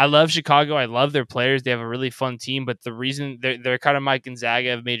I love Chicago. I love their players. They have a really fun team, but the reason they're kind of Mike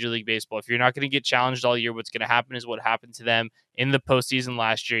Gonzaga of Major League Baseball. If you're not going to get challenged all year, what's going to happen is what happened to them in the postseason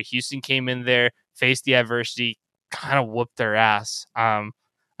last year. Houston came in there, faced the adversity, kind of whooped their ass. I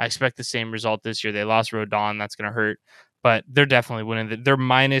expect the same result this year. They lost Rodon. That's going to hurt, but they're definitely winning. They're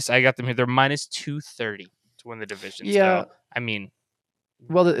minus, I got them here. They're minus 230 to win the division. Yeah. So, I mean,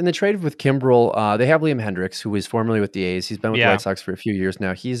 well, in the trade with Kimbrel, they have Liam Hendricks, who is formerly with the A's. He's been with the White Sox for a few years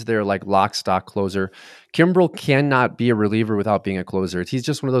now. He's their like lock stock closer. Kimbrel cannot be a reliever without being a closer. He's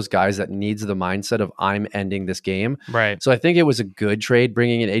just one of those guys that needs the mindset of, I'm ending this game. Right. So I think it was a good trade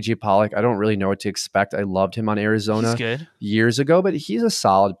bringing in AJ Pollock. I don't really know what to expect. I loved him on Arizona years ago, but he's a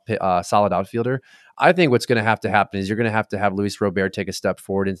solid outfielder. I think what's going to happen is you're going to have Luis Robert take a step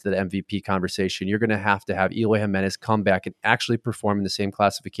forward into the MVP conversation. You're going to have Eloy Jimenez come back and actually perform in the same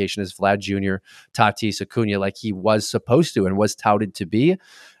classification as Vlad Jr., Tatis, Acuna, like he was supposed to and was touted to be.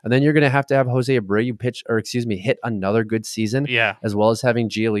 And then you're going to have Jose Abreu hit another good season, as well as having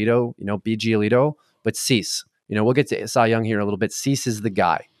Giolito, be Giolito. But Cease, we'll get to Cy Young here in a little bit. Cease is the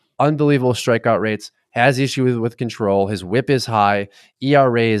guy. Unbelievable strikeout rates, has issues with control. His whip is high.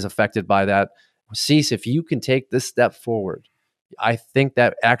 ERA is affected by that. Cease, if you can take this step forward, I think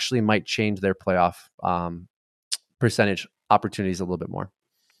that actually might change their playoff percentage opportunities a little bit more.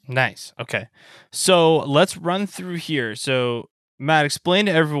 Nice. Okay. So let's run through here. So Matt, explain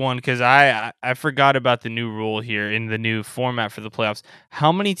to everyone, because I forgot about the new rule here in the new format for the playoffs.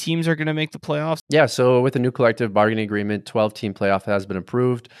 How many teams are going to make the playoffs? Yeah, so with the new collective bargaining agreement, 12-team playoff has been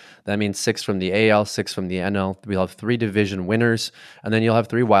approved. That means 6 from the AL, 6 from the NL. We'll have 3 division winners, and then you'll have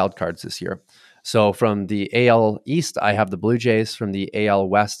 3 wild cards this year. So from the AL East, I have the Blue Jays. From the AL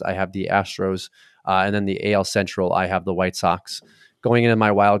West, I have the Astros. And then the AL Central, I have the White Sox. Going into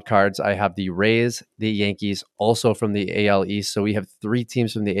my wild cards, I have the Rays, the Yankees, also from the AL East. So we have 3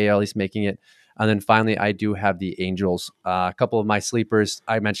 teams from the AL East making it. And then finally, I do have the Angels. A couple of my sleepers,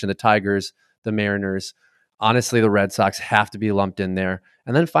 I mentioned the Tigers, the Mariners. Honestly, the Red Sox have to be lumped in there.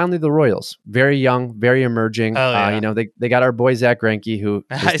 And then finally, the Royals. Very young, very emerging. They got our boy Zach Greinke, who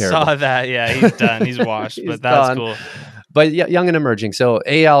I saw that. Yeah, he's done. He's washed, but that's cool. But yeah, young and emerging. So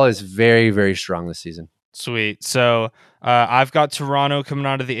AL is very, very strong this season. Sweet. So I've got Toronto coming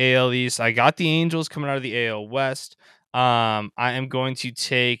out of the AL East. I got the Angels coming out of the AL West. I am going to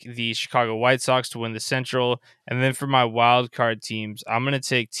take the Chicago White Sox to win the Central. And then for my wild card teams, I'm going to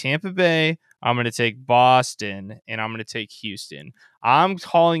take Tampa Bay, I'm going to take Boston, and I'm going to take Houston. I'm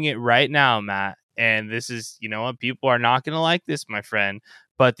calling it right now, Matt. And this is, you know what? People are not going to like this, my friend.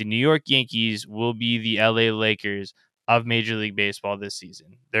 But the New York Yankees will be the LA Lakers of Major League Baseball this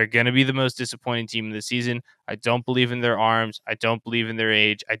season. They're going to be the most disappointing team in the season. I don't believe in their arms. I don't believe in their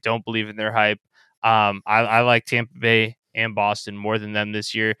age. I don't believe in their hype. I like Tampa Bay and Boston more than them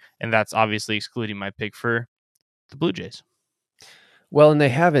this year, and that's obviously excluding my pick for the Blue Jays. Well, and they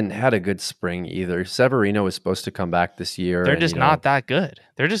haven't had a good spring either. Severino was supposed to come back this year. They're just not that good.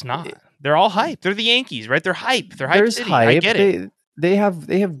 They're just not. They're all hype. They're the Yankees, right? They're hype. They're hype city. Hype. I get it. They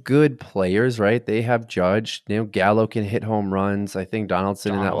have good players, right? They have Judge. Gallo can hit home runs. I think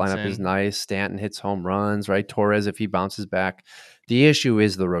Donaldson in that lineup is nice. Stanton hits home runs, right? Torres, if he bounces back. The issue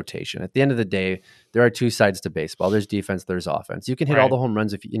is the rotation. At the end of the day, there are two sides to baseball. There's defense, there's offense. You can hit all the home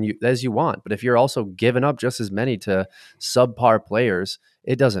runs as you want, but if you're also giving up just as many to subpar players,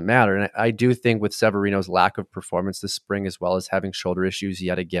 it doesn't matter. And I do think with Severino's lack of performance this spring, as well as having shoulder issues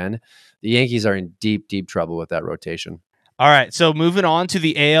yet again, the Yankees are in deep, deep trouble with that rotation. All right, so moving on to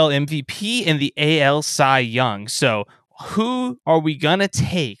the AL MVP and the AL Cy Young. So who are we gonna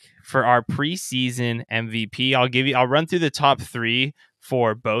take for our preseason MVP? I'll run through the top three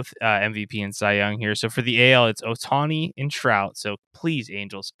for both MVP and Cy Young here. So for the AL, it's Ohtani and Trout. So please,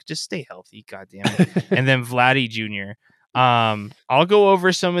 Angels, just stay healthy, goddamn it. And then Vladdy Jr. I'll go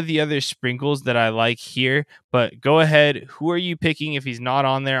over some of the other sprinkles that I like here, but go ahead. Who are you picking? If he's not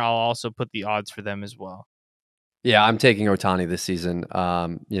on there, I'll also put the odds for them as well. Yeah, I'm taking Ohtani this season.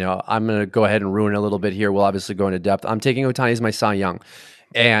 I'm going to go ahead and ruin a little bit here. We'll obviously go into depth. I'm taking Ohtani as my Cy Young.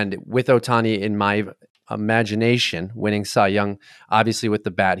 And with Ohtani in my imagination winning Cy Young, obviously with the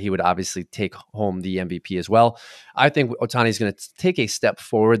bat, he would obviously take home the MVP as well. I think Ohtani is going to take a step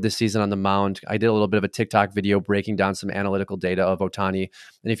forward this season on the mound. I did a little bit of a TikTok video breaking down some analytical data of Ohtani.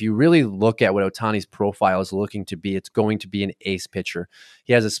 And if you really look at what Ohtani's profile is looking to be, it's going to be an ace pitcher.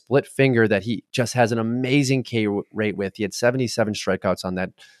 He has a split finger that he just has an amazing K rate with. He had 77 strikeouts on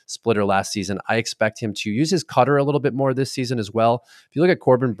that splitter last season. I expect him to use his cutter a little bit more this season as well. If you look at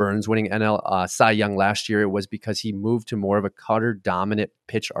Corbin Burns winning NL Cy Young last year, it was because he moved to more of a cutter dominant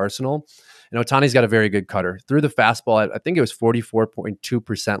pitch arsenal. And Ohtani's got a very good cutter. Through the fastball, I think it was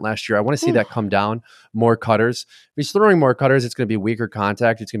 44.2% last year. I want to see that come down, more cutters. If he's throwing more cutters, it's going to be weaker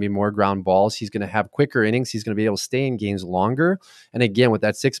contact. It's going to be more ground balls. He's going to have quicker innings. He's going to be able to stay in games longer. And again, with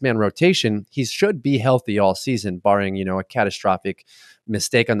that six-man rotation, he should be healthy all season, barring, a catastrophic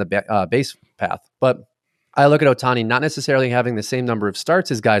mistake on the base path. But I look at Ohtani not necessarily having the same number of starts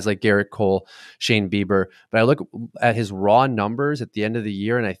as guys like Garrett Cole, Shane Bieber, but I look at his raw numbers at the end of the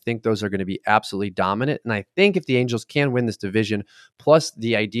year, and I think those are going to be absolutely dominant. And I think if the Angels can win this division, plus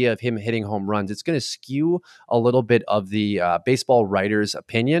the idea of him hitting home runs, it's going to skew a little bit of the baseball writers'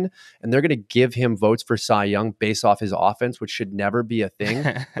 opinion, and they're going to give him votes for Cy Young based off his offense, which should never be a thing.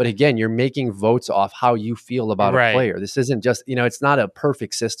 But again, you're making votes off how you feel about a player. This isn't just, it's not a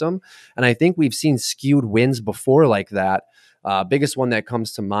perfect system. And I think we've seen skewed wins before like that. Biggest one that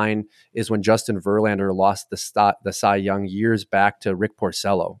comes to mind is when Justin Verlander lost the Cy Young years back to Rick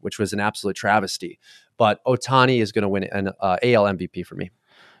Porcello, which was an absolute travesty. But Ohtani is going to win an AL MVP for me.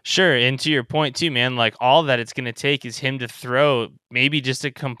 Sure. And to your point too, man, like all that it's going to take is him to throw maybe just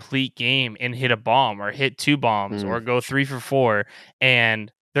a complete game and hit a bomb or hit two bombs or go 3 for 4.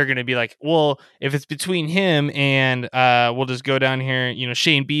 And they're going to be like, well, if it's between him and we'll just go down here,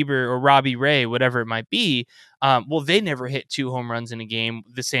 Shane Bieber or Robbie Ray, whatever it might be. Well, they never hit 2 home runs in a game,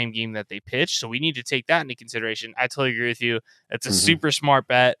 the same game that they pitched. So we need to take that into consideration. I totally agree with you. It's a super smart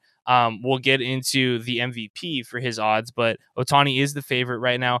bet. We'll get into the MVP for his odds, but Ohtani is the favorite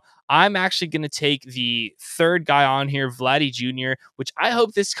right now. I'm actually going to take the third guy on here, Vladdy Jr., which I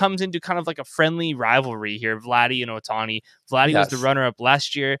hope this comes into kind of like a friendly rivalry here, Vladdy and Ohtani. Vladdy was the runner-up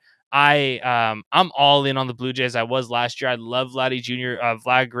last year. I'm all in on the Blue Jays. I was last year. I love Vladdy Jr.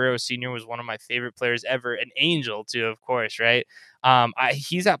 Vlad Guerrero Sr. was one of my favorite players ever. An Angel too, of course, right?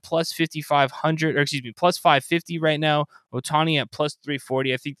 He's at plus 5,500, or excuse me, plus 550 right now. Ohtani at plus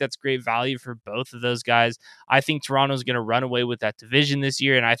 340. I think that's great value for both of those guys. I think Toronto's going to run away with that division this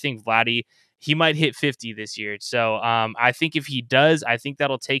year, and I think Vladdy, he might hit 50 this year. So I think if he does, I think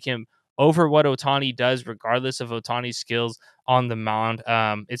that'll take him over what Ohtani does, regardless of Ohtani's skills on the mound.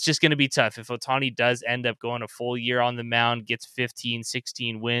 It's just going to be tough. If Ohtani does end up going a full year on the mound, gets 15,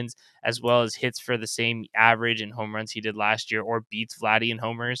 16 wins, as well as hits for the same average and home runs he did last year, or beats Vladdy in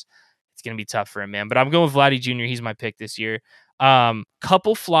homers, it's going to be tough for him, man. But I'm going with Vladdy Jr. He's my pick this year.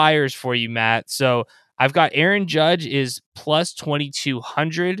 Couple flyers for you, Matt. So I've got Aaron Judge is plus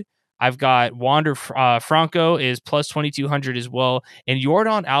 2,200. I've got Wander Franco is plus 2,200 as well, and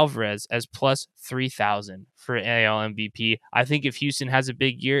Yordan Alvarez as plus 3,000 for AL MVP. I think if Houston has a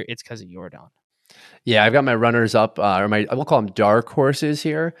big year, it's because of Yordan. Yeah, I've got my runners up, I will call them dark horses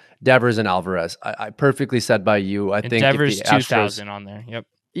here. Devers and Alvarez. I perfectly said by you. I think Devers if the Astros 2,000 on there. Yep.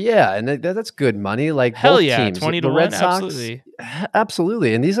 Yeah, and that's good money. Like Hell both yeah, teams, 20 to the 1, Red Sox,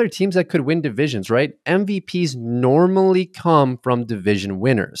 absolutely. And these are teams that could win divisions, right? MVPs normally come from division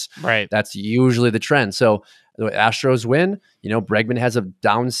winners. Right. That's usually the trend. So the Astros win. Bregman has a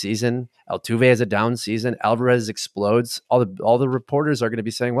down season. Altuve has a down season. Alvarez explodes. All the reporters are going to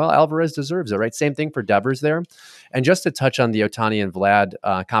be saying, well, Alvarez deserves it, right? Same thing for Devers there. And just to touch on the Ohtani and Vlad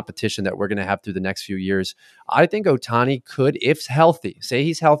competition that we're going to have through the next few years, I think Ohtani could, if healthy, say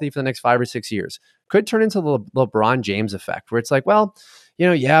he's healthy for the next 5 or 6 years, could turn into the LeBron James effect, where it's like, well,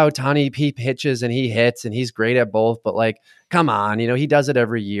 Ohtani, he pitches and he hits and he's great at both, but like, come on, he does it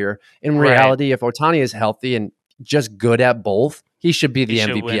every year. In reality, if Ohtani is healthy and just good at both, he should be the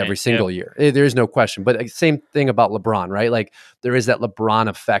MVP every single year. There's no question. But same thing about LeBron, right? Like there is that LeBron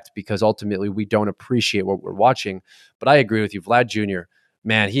effect because ultimately we don't appreciate what we're watching. But I agree with you, Vlad Jr.,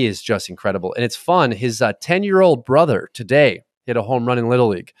 man, he is just incredible. And it's fun. His 10-year-old brother today hit a home run in Little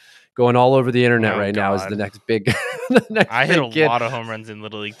League. Going all over the internet now is the next big. I hit a lot of home runs in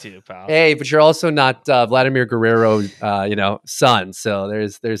Little League too, pal. Hey, but you're also not Vladimir Guerrero's, son. So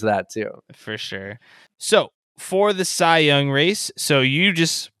there's that too. For sure. So for the Cy Young race, so you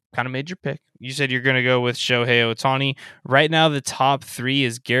just kind of made your pick. You said you're going to go with Shohei Ohtani. Right now, the top 3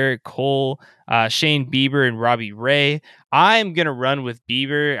 is Garrett Cole, Shane Bieber, and Robbie Ray. I'm going to run with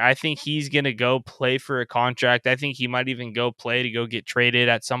Bieber. I think he's going to go play for a contract. I think he might even go play to go get traded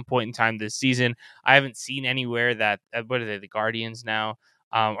at some point in time this season. I haven't seen anywhere that, what are they, the Guardians now,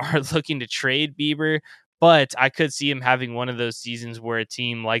 are looking to trade Bieber. But I could see him having one of those seasons where a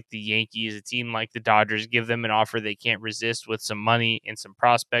team like the Yankees, a team like the Dodgers, give them an offer they can't resist with some money and some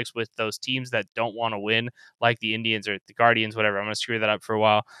prospects with those teams that don't want to win, like the Indians or the Guardians, whatever. I'm going to screw that up for a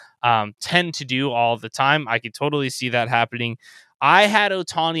while. Tend to do all the time. I could totally see that happening. I had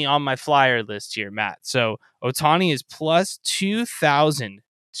Ohtani on my flyer list here, Matt. So Ohtani is plus 2,000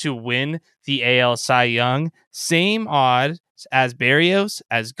 to win the AL Cy Young. Same odds as Berrios,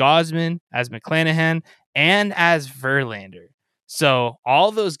 as Gausman, as McClanahan, and as Verlander. So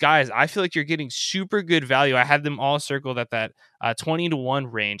all those guys, I feel like you're getting super good value. I had them all circled at that 20 to 1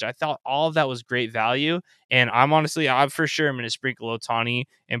 range. I thought all of that was great value. And I'm for sure I'm going to sprinkle Ohtani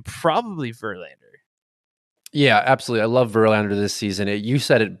and probably Verlander. Yeah, absolutely. I love Verlander this season. You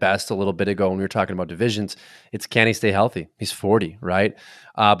said it best a little bit ago when we were talking about divisions. It's can he stay healthy? He's 40, right?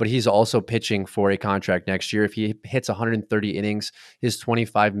 But he's also pitching for a contract next year. If he hits 130 innings, his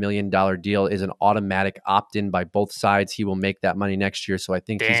 $25 million deal is an automatic opt-in by both sides. He will make that money next year. So I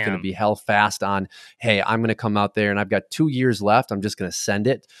think he's going to be held fast on, hey, I'm going to come out there and I've got 2 years left. I'm just going to send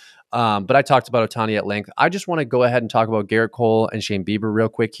it. But I talked about Ohtani at length. I just want to go ahead and talk about Garrett Cole and Shane Bieber real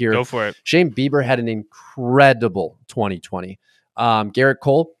quick here. Go for it. Shane Bieber had an incredible 2020. Garrett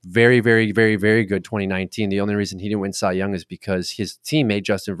Cole, very, very, very, very good 2019. The only reason he didn't win Cy Young is because his teammate,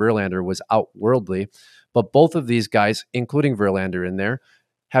 Justin Verlander, was outworldly. But both of these guys, including Verlander in there,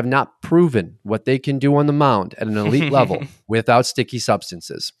 have not proven what they can do on the mound at an elite level without sticky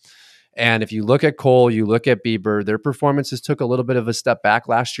substances. And if you look at Cole, you look at Bieber, their performances took a little bit of a step back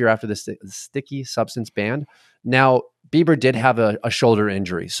last year after the sticky substance ban. Now, Bieber did have a shoulder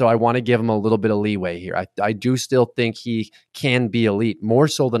injury, so I want to give him a little bit of leeway here. I do still think he can be elite, more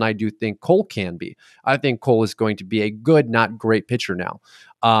so than I do think Cole can be. I think Cole is going to be a good, not great pitcher now.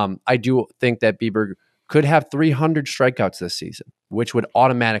 I do think that Bieber could have 300 strikeouts this season, which would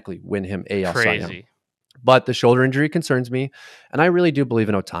automatically win him AL Cy Young. But the shoulder injury concerns me, and I really do believe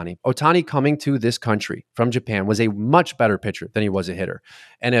in Ohtani. Ohtani coming to this country from Japan was a much better pitcher than he was a hitter.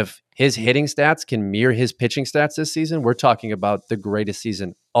 And if his hitting stats can mirror his pitching stats this season, we're talking about the greatest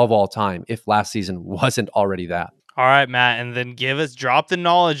season of all time, if last season wasn't already that. All right, Matt, and then drop the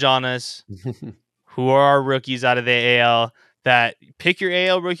knowledge on us. Who are our rookies out of the AL that pick your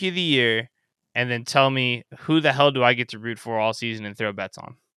AL Rookie of the Year, and then tell me who the hell do I get to root for all season and throw bets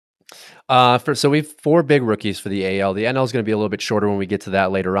on? So we have 4 big rookies for the AL. The NL is going to be a little bit shorter when we get to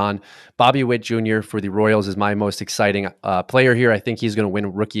that later on. Bobby Witt Jr. for the Royals is my most exciting player here. I think he's going to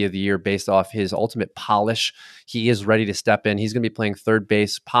win Rookie of the Year based off his ultimate polish. He is ready to step in. He's going to be playing third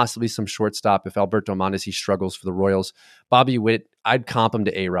base, possibly some shortstop if Alberto Mondesi struggles for the Royals. Bobby Witt, I'd comp him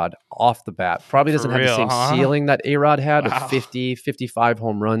to A-Rod off the bat. Probably doesn't have the same ceiling that A-Rod had of 50, 55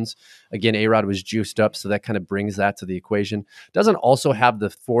 home runs. Again, A-Rod was juiced up, so that kind of brings that to the equation. Doesn't also have the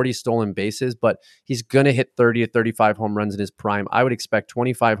 40 stolen bases, but he's going to hit 30 to 35 home runs in his prime. I would expect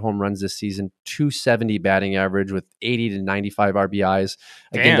 25 home runs this season, 270 batting average with 80 to 95 RBIs.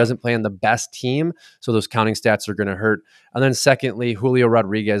 Again, doesn't play on the best team, so those counting stats are going to hurt. And then secondly, Julio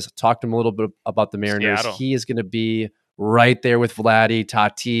Rodriguez, talked to him a little bit about the Mariners. Seattle. He is going to be right there with Vladdy,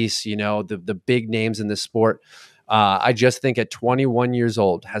 Tatis, the big names in the sport. I just think at 21 years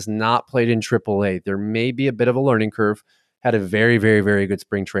old, has not played in AAA. There may be a bit of a learning curve. Had a very, very, very good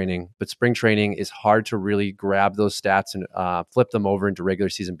spring training, but spring training is hard to really grab those stats and flip them over into regular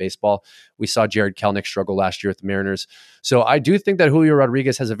season baseball. We saw Jared Kelnick struggle last year with the Mariners. So I do think that Julio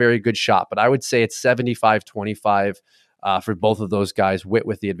Rodriguez has a very good shot, but I would say it's 75-25 for both of those guys, Witt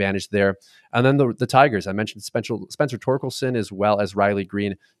with the advantage there. And then the Tigers, I mentioned Spencer Torkelson as well as Riley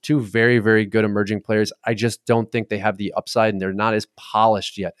Green, 2 very, very good emerging players. I just don't think they have the upside, and they're not as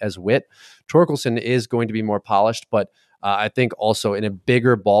polished yet as Witt. Torkelson is going to be more polished, but I think also in a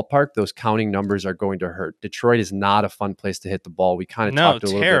bigger ballpark, those counting numbers are going to hurt. Detroit is not a fun place to hit the ball. We kind of talked a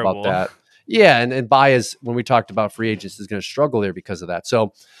little bit about that. Yeah, and Baez, when we talked about free agents, is going to struggle there because of that.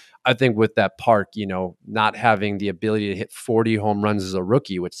 So I think with that park, not having the ability to hit 40 home runs as a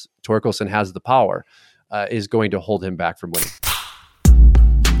rookie, which Torkelson has the power, is going to hold him back from winning.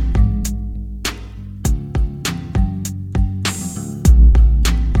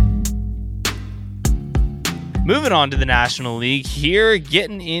 Moving on to the National League here,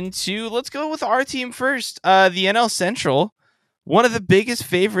 getting into, let's go with our team first. The NL Central, one of the biggest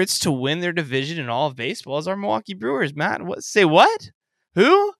favorites to win their division in all of baseball is our Milwaukee Brewers. Matt, what?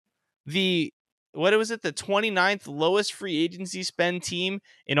 Who? The 29th lowest free agency spend team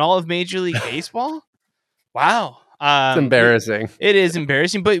in all of Major League Baseball? Wow. It's embarrassing. It is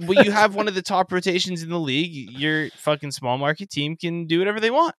embarrassing, but when you have one of the top rotations in the league, your fucking small market team can do whatever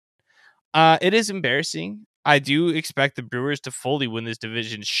they want. It is embarrassing. I do expect the Brewers to fully win this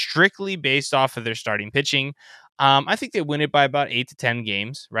division strictly based off of their starting pitching. I think they win it by about 8 to 10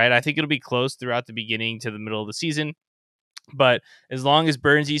 games, right? I think it'll be close throughout the beginning to the middle of the season. But as long as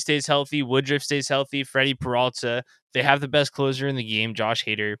Burnsy stays healthy, Woodruff stays healthy, Freddie Peralta, they have the best closer in the game, Josh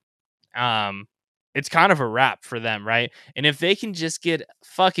Hader. It's kind of a wrap for them, right? And if they can just get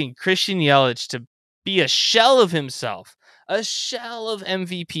fucking Christian Yelich to be a shell of himself, a shell of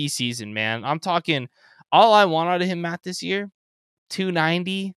MVP season, man. I'm talking all I want out of him, Matt, this year,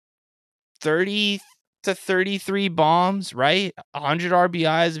 290, 30 to 33 bombs, right? 100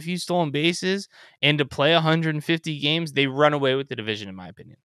 RBIs, a few stolen bases, and to play 150 games, they run away with the division, in my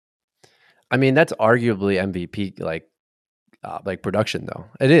opinion. I mean, that's arguably MVP, like production, though.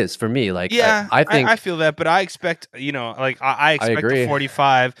 It is for me. Like, yeah, I think I feel that, but I expect, I expect the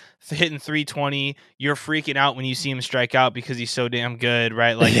 45 hitting 320. You're freaking out when you see him strike out because he's so damn good,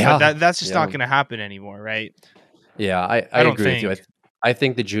 right? Like, but that's just not going to happen anymore, right? Yeah, I agree with you. I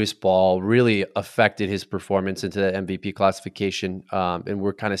think the juice ball really affected his performance into the MVP classification, and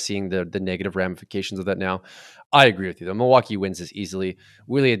we're kind of seeing the negative ramifications of that now. I agree with you, though. Milwaukee wins this easily.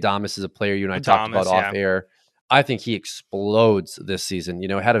 Willy Adames is a player you and I talked about off air. I think he explodes this season.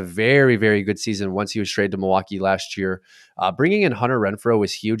 Had a very, very good season once he was traded to Milwaukee last year. Bringing in Hunter Renfroe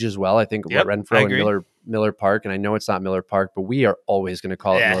was huge as well. I think Renfroe and Miller Park, and I know it's not Miller Park, but we are always going to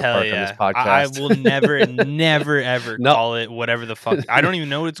call it Miller Park on this podcast. I will never, ever call it whatever the fuck. I don't even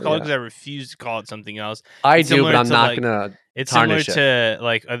know what it's called because I refuse to call it something else. I do, but I'm not going to. It's similar to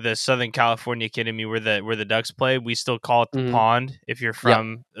like the Southern California Academy where the Ducks play. We still call it the Pond if you're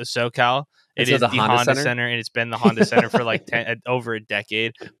from SoCal. It is the Honda Center, and it's been the Honda Center for like over a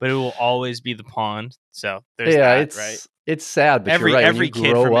decade, but it will always be the Pond. So there's that, right? It's sad, but every you're right. Every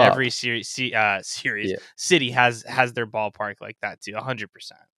kid from every city has their ballpark like that too, 100%.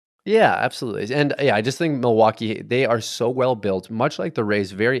 Yeah, absolutely. And I just think Milwaukee, they are so well built, much like the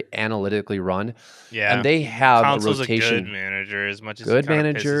Rays, very analytically run. Yeah. And they have Council's a rotation. A good manager, as much as good it kind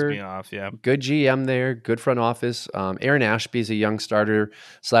manager, of pisses me off. Yeah. Good GM there, good front office. Aaron Ashby is a young starter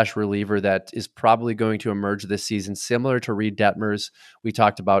 / reliever that is probably going to emerge this season, similar to Reed Detmers we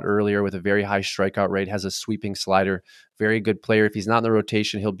talked about earlier, with a very high strikeout rate, has a sweeping slider. Very good player. If he's not in the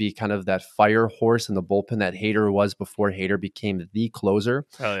rotation, he'll be kind of that fire horse in the bullpen that Hader was before Hader became the closer.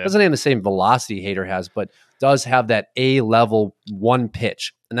 Yeah. Doesn't have the same velocity Hader has, but does have that A-level one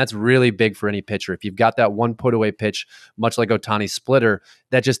pitch. And that's really big for any pitcher. If you've got that one put-away pitch, much like Ohtani's splitter,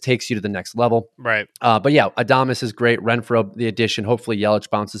 that just takes you to the next level. Right. But yeah, Adames is great. Renfroe, the addition. Hopefully Yelich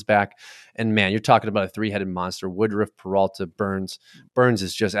bounces back. And man, you're talking about a three-headed monster. Woodruff, Peralta, Burns. Burns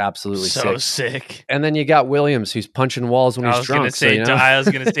is just absolutely so sick. And then you got Williams, who's punching walls when he's drunk. I was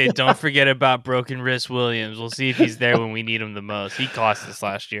going to say, don't forget about broken wrist Williams. We'll see if he's there when we need him the most. He cost us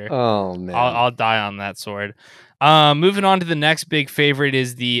last year. Oh, man. I'll die on that sword. Moving on to the next big favorite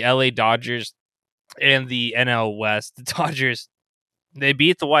is the LA Dodgers and the NL West. The Dodgers, they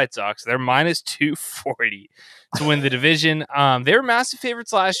beat the White Sox. They're minus 240 to win the division. They were massive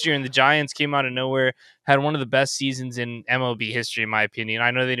favorites last year, and the Giants came out of nowhere, had one of the best seasons in MLB history, in my opinion.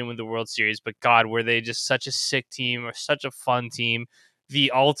 I know they didn't win the World Series, but God, were they just such a sick team or such a fun team. The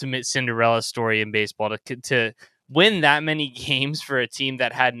ultimate Cinderella story in baseball to win that many games for a team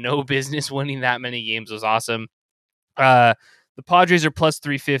that had no business winning that many games was awesome. The Padres are plus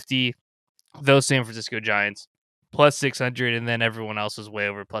 350. Those San Francisco Giants plus 600, and then everyone else is way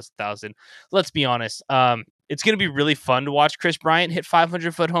over plus 1,000. Let's be honest. It's going to be really fun to watch Chris Bryant hit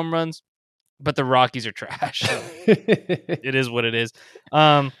 500-foot home runs, but the Rockies are trash. So it is what it is.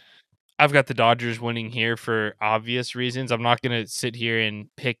 I've got the Dodgers winning here for obvious reasons. I'm not going to sit here and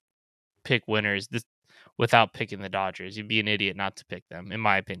pick winners without picking the Dodgers. You'd be an idiot not to pick them, in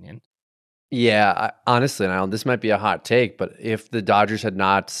my opinion. Yeah, honestly, now this might be a hot take, but if the Dodgers had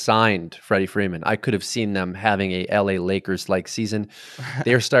not signed Freddie Freeman, I could have seen them having a LA Lakers-like season.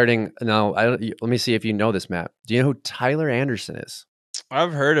 They're starting now. Let me see if you know this, Matt. Do you know who Tyler Anderson is?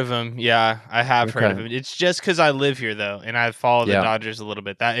 I've heard of him. Yeah, I have heard of him. It's just because I live here, though, and I follow the Dodgers a little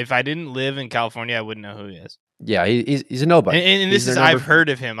bit. That if I didn't live in California, I wouldn't know who he is. Yeah, he's a nobody. And this is I've heard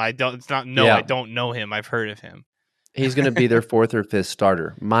of him. I don't. It's not no. Yeah. I don't know him. I've heard of him. He's going to be their fourth or fifth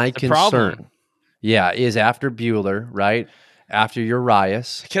starter. My concern, is after Buehler, right? After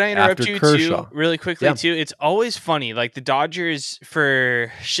Urias. Can I interrupt you Kershaw. Too, really quickly too? It's always funny, like the Dodgers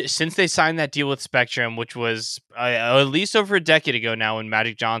since they signed that deal with Spectrum, which was at least over a decade ago now, when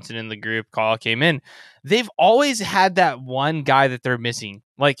Magic Johnson and the group call came in, they've always had that one guy that they're missing,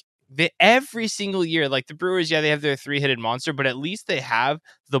 like. Every single year, like the Brewers, they have their three-headed monster, but at least they have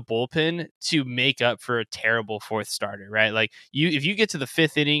the bullpen to make up for a terrible fourth starter, right? Like if you get to the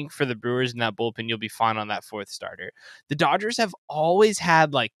fifth inning for the Brewers in that bullpen, you'll be fine on that fourth starter. The Dodgers have always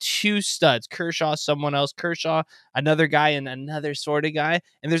had like two studs, Kershaw, someone else, Kershaw, another guy, and another sort of guy,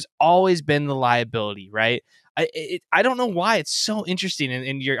 and there's always been the liability, right? I don't know why it's so interesting,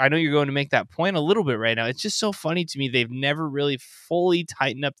 and I know you're going to make that point a little bit right now. It's just so funny to me. They've never really fully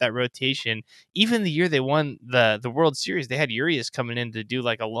tightened up that rotation. Even the year they won the World Series, they had Urias coming in to do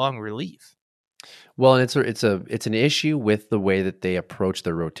like a long relief. Well, and it's an issue with the way that they approach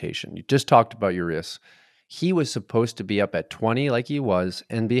their rotation. You just talked about Urias. He was supposed to be up at 20 like he was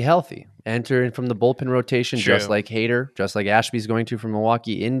and be healthy. Enter in from the bullpen rotation, just like Hader, just like Ashby's going to from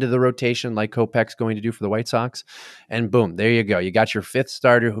Milwaukee, into the rotation like Kopech's going to do for the White Sox. And boom, there you go. You got your fifth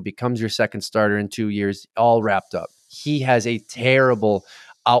starter who becomes your second starter in 2 years, all wrapped up. He has a terrible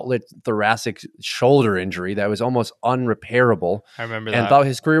outlet thoracic shoulder injury that was almost unrepairable. I remember that. And thought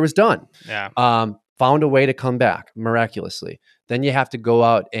his career was done. Yeah. Found a way to come back miraculously. Then you have to go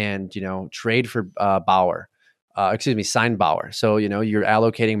out and, trade for sign Bauer. So, you're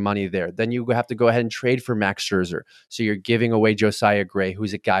allocating money there. Then you have to go ahead and trade for Max Scherzer. So you're giving away Josiah Gray,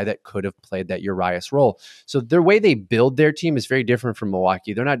 who's a guy that could have played that Urias role. So the way they build their team is very different from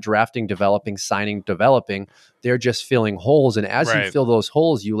Milwaukee. They're not drafting, developing, signing, developing. They're just filling holes. And as you fill those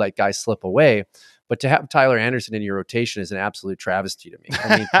holes, you let guys slip away. But to have Tyler Anderson in your rotation is an absolute travesty to me.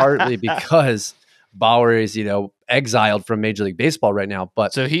 I mean, partly because Bauer is, exiled from Major League Baseball right now.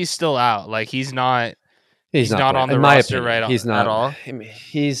 But so he's still out. Like he's not on the roster he's not at all.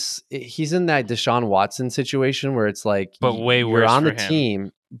 He's in that Deshaun Watson situation where it's like, but way worse. You're on the him.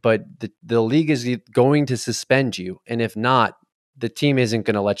 team, but the league is going to suspend you, and if not, the team isn't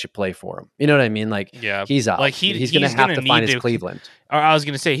going to let you play for him. You know what I mean? Like, he's out. Like he's going to have to find his Cleveland. Or I was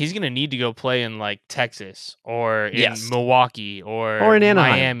going to say he's going to need to go play in like Texas or in Milwaukee or in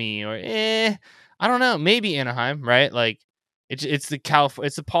Anaheim. Miami or I don't know, maybe Anaheim, right? Like it's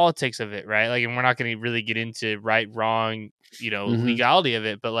the politics of it, right? Like, and we're not going to really get into right, wrong, legality of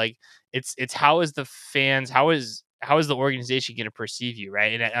it, but like it's how is the fans, how is the organization going to perceive you,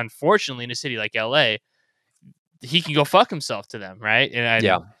 right? And unfortunately, in a city like LA, he can go fuck himself to them, right? And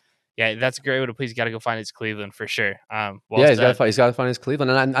yeah, that's a great way to play. He's got to go find his Cleveland for sure. He's got to find his Cleveland.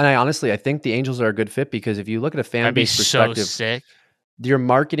 And I honestly, I think the Angels are a good fit because if you look at a fan base perspective, so sick. Your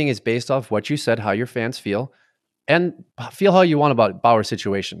marketing is based off what you said, how your fans feel. And feel how you want about Bauer's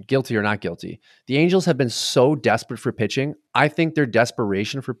situation, guilty or not guilty. The Angels have been so desperate for pitching. I think their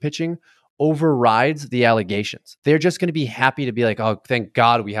desperation for pitching overrides the allegations. They're just going to be happy to be like, oh, thank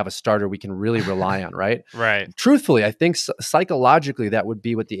God we have a starter we can really rely on, right? Right. Truthfully, I think psychologically that would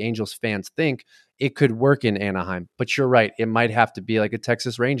be what the Angels fans think. It could work in Anaheim, but you're right. It might have to be like a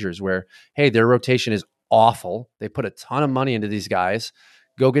Texas Rangers where, hey, their rotation is awful. They put a ton of money into these guys.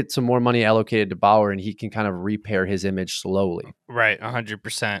 Go get some more money allocated to Bauer and he can kind of repair his image slowly. Right,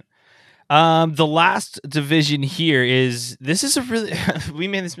 100%. The last division here this is a really we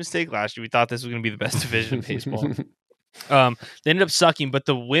made this mistake last year. We thought this was going to be the best division in baseball. They ended up sucking, but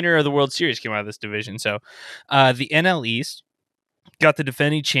the winner of the World Series came out of this division. So, the NL East got the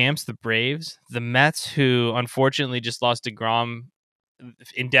defending champs, the Braves, the Mets, who unfortunately just lost DeGrom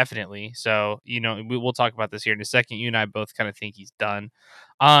indefinitely. So, we'll talk about this here in a second. You and I both kind of think he's done.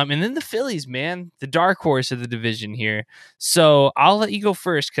 And then the Phillies, man, the dark horse of the division here. So I'll let you go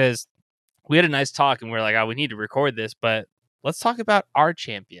first because we had a nice talk and we're like, oh, we need to record this, but let's talk about our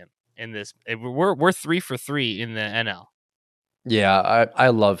champion in this. We're 3 for 3 in the NL. Yeah, I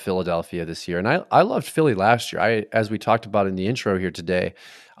love Philadelphia this year. And I loved Philly last year. As we talked about in the intro here today,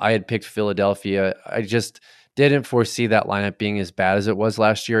 I had picked Philadelphia. I just didn't foresee that lineup being as bad as it was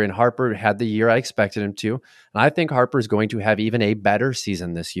last year. And Harper had the year I expected him to. And I think Harper is going to have even a better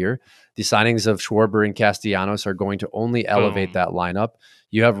season this year. The signings of Schwarber and Castellanos are going to only elevate that lineup.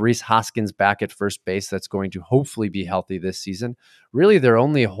 You have Rhys Hoskins back at first base. That's going to hopefully be healthy this season. Really, their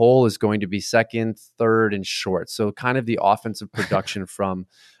only hole is going to be second, third, and short. So kind of the offensive production from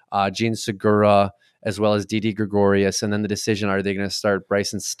Gene Segura as well as Didi Gregorius. And then the decision, are they going to start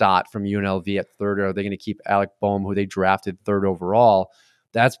Bryson Stott from UNLV at third, or are they going to keep Alec Boehm, who they drafted third overall?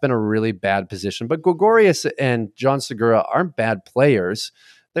 That's been a really bad position. But Gregorius and John Segura aren't bad players.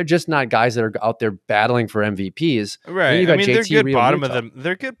 They're just not guys that are out there battling for MVPs. Right. I mean, they're good bottom of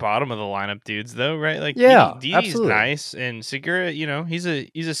the lineup dudes, though, right? Like, yeah, Didi's nice, and Segura, he's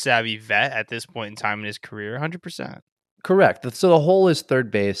a savvy vet at this point in time in his career, 100%. Correct. So the hole is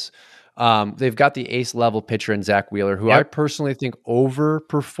third base. They've got the ace level pitcher in Zach Wheeler, who I personally think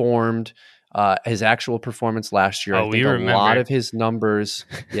overperformed his actual performance last year. I think a lot of his numbers.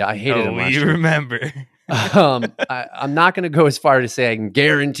 Yeah, I hated him last year. Remember. I'm not going to go as far to say I'm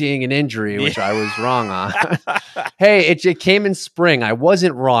guaranteeing an injury, which I was wrong on. Hey, it came in spring. I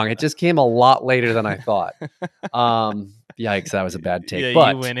wasn't wrong. It just came a lot later than I thought. Yikes, that was a bad take. Yeah,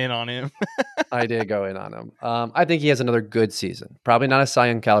 but you went in on him. I did go in on him. I think he has another good season. Probably not a Cy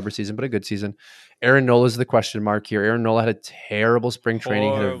Young caliber season, but a good season. Aaron Nola is the question mark here. Aaron Nola had a terrible spring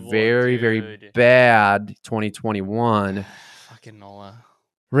training, had a very, very bad 2021. Fucking Nola.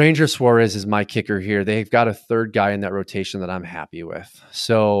 Ranger Suarez is my kicker here. They've got a third guy in that rotation that I'm happy with.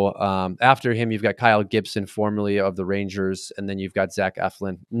 So after him, you've got Kyle Gibson, formerly of the Rangers, and then you've got Zach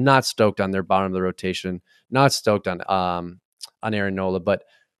Eflin. Not stoked on their bottom of the rotation. Not stoked on Aaron Nola, but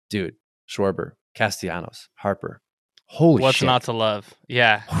dude, Schwarber, Castellanos, Harper. Holy What's shit. not to love?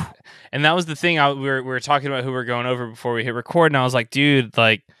 Yeah. And that was the thing we were talking about who we're going over before we hit record, and I was like, dude,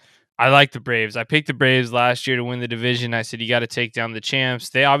 I like the Braves. I picked the Braves last year to win the division. I said, you got to take down the champs.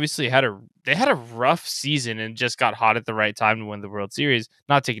 They obviously had a rough season and just got hot at the right time to win the World Series.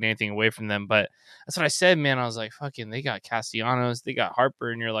 Not taking anything away from them, but that's what I said, man. I was like, fucking, they got Castellanos, they got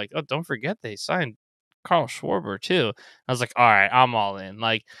Harper, and you're like, oh, don't forget they signed Carl Schwarber too. I was like, all right, I'm all in.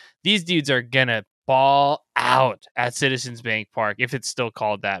 Like, these dudes are gonna ball out at Citizens Bank Park, if it's still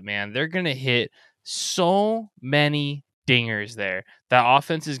called that, man. They're gonna hit so many dingers there. That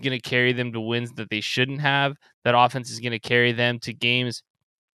offense is going to carry them to wins that they shouldn't have. That offense is going to carry them to games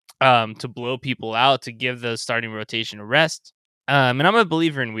to blow people out, to give the starting rotation a rest. And I'm a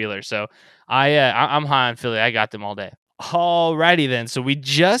believer in Wheeler, so I'm high on Philly. I got them all day. Alrighty then. So we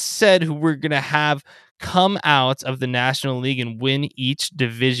just said who we're going to have come out of the National League and win each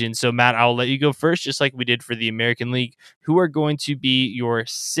division. So Matt, I'll let you go first, just like we did for the American League. Who are going to be your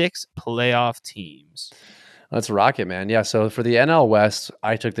 6 playoff teams? Let's rock it, man. Yeah, so for the NL West,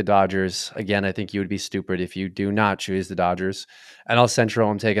 I took the Dodgers. Again, I think you would be stupid if you do not choose the Dodgers. NL Central,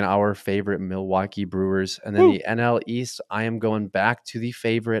 I'm taking our favorite Milwaukee Brewers. And then the NL East, I am going back to the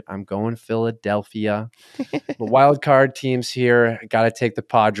favorite. I'm going Philadelphia. The wild card teams here, got to take the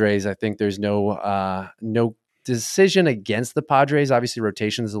Padres. I think there's no decision against the Padres. Obviously,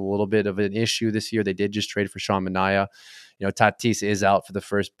 rotation is a little bit of an issue this year. They did just trade for Sean Manaea. Tatis is out for the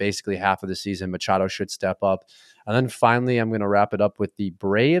first basically half of the season. Machado should step up. And then finally, I'm going to wrap it up with the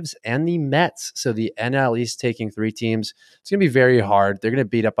Braves and the Mets. So the NL East taking 3 teams. It's going to be very hard. They're going to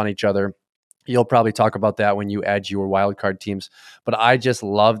beat up on each other. You'll probably talk about that when you add your wild card teams. But I just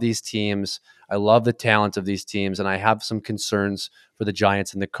love these teams. I love the talent of these teams, and I have some concerns for the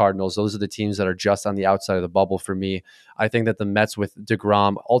Giants and the Cardinals. Those are the teams that are just on the outside of the bubble for me. I think that the Mets with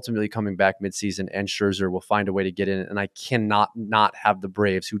DeGrom ultimately coming back midseason and Scherzer will find a way to get in, and I cannot not have the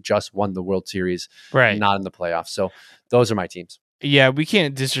Braves, who just won the World Series, not in the playoffs. So those are my teams. Yeah, we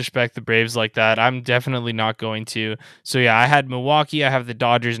can't disrespect the Braves like that. I'm definitely not going to. So yeah, I had Milwaukee, I have the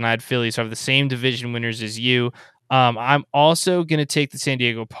Dodgers, and I had Philly. So I have the same division winners as you. I'm also gonna take the San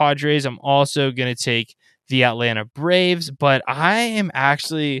Diego Padres. I'm also gonna take the Atlanta Braves, but I am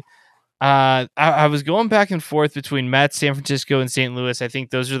actually I was going back and forth between Mets, San Francisco, and St. Louis. I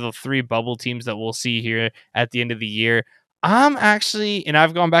think those are the three bubble teams that we'll see here at the end of the year. I'm actually, and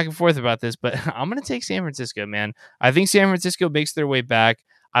I've gone back and forth about this, but I'm going to take San Francisco, man. I think San Francisco makes their way back.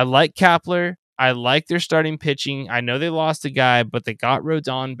 I like Kapler. I like their starting pitching. I know they lost a guy, but they got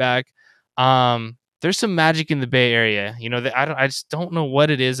Rodon back. There's some magic in the Bay Area. You know, I just don't know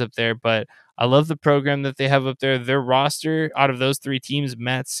what it is up there, but I love the program that they have up there. Their roster out of those three teams,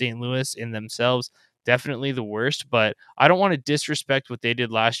 Mets, St. Louis, and themselves, definitely the worst. But I don't want to disrespect what they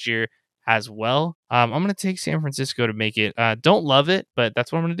did last year as well. I'm going to take San Francisco to make it. Don't love it, but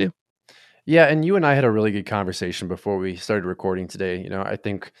that's what I'm going to do. Yeah, and you and I had a really good conversation before we started recording today. You know, I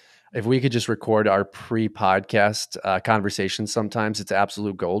think if we could just record our pre-podcast conversations, sometimes it's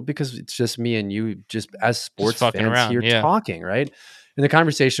absolute gold because it's just me and you, just as sports fans around, here talking, right? And the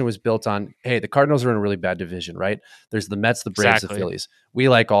conversation was built on, hey, the Cardinals are in a really bad division, right? There's the Mets, the Braves, the Phillies. We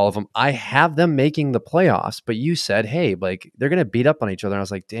like all of them. I have them making the playoffs, but you said, hey, like they're going to beat up on each other. And I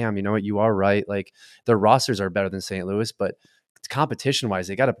was like, damn, you know what? You are right. Like their rosters are better than St. Louis, but competition wise,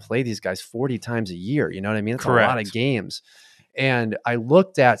 they got to play these guys 40 times a year. You know what I mean? It's a lot of games. And I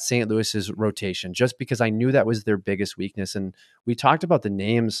looked at St. Louis's rotation just because I knew that was their biggest weakness. And we talked about the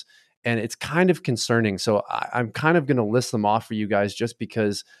names, and it's kind of concerning. So I'm kind of going to list them off for you guys just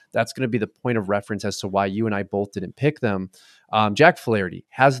because that's going to be the point of reference as to why you and I both didn't pick them. Jack Flaherty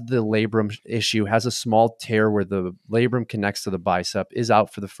has the labrum issue, has a small tear where the labrum connects to the bicep, is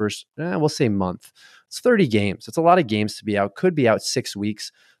out for the first, we'll say month. It's 30 games. It's a lot of games to be out. Could be out 6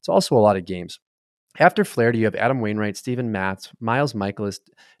 weeks. It's also a lot of games. After Flaherty, you have Adam Wainwright, Steven Matz, Miles Michaelis,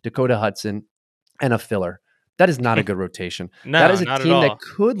 Dakota Hudson, and a filler. That is not a good rotation. No, that is a team that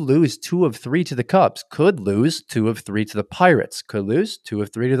could lose 2 of 3 to the Cubs, could lose 2 of 3 to the Pirates, could lose 2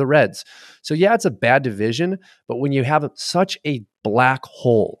 of 3 to the Reds. So yeah, it's a bad division, but when you have such a black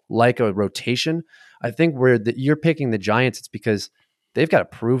hole like a rotation, I think where you're picking the Giants, it's because they've got a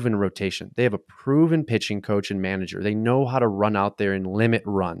proven rotation. They have a proven pitching coach and manager. They know how to run out there and limit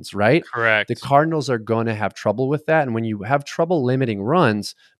runs, right? Correct. The Cardinals are going to have trouble with that. And when you have trouble limiting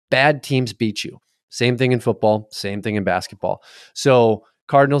runs, bad teams beat you. Same thing in football, same thing in basketball. So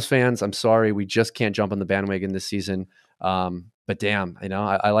Cardinals fans, I'm sorry, we just can't jump on the bandwagon this season. But damn, you know,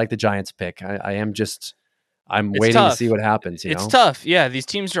 I like the Giants pick. I'm waiting to see what happens. It's tough. Yeah, these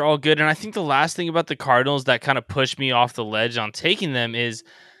teams are all good. And I think the last thing about the Cardinals that kind of pushed me off the ledge on taking them is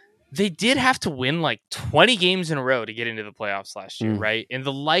they did have to win like 20 games in a row to get into the playoffs last year, right? And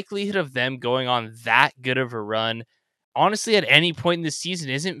the likelihood of them going on that good of a run, honestly, at any point in the season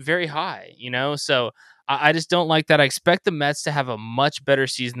isn't very high, you know? So I just don't like that. I expect the Mets to have a much better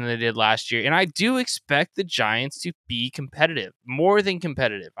season than they did last year. And I do expect the Giants to be competitive, more than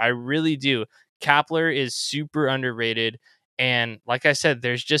competitive. I really do. Kapler is super underrated. And like I said,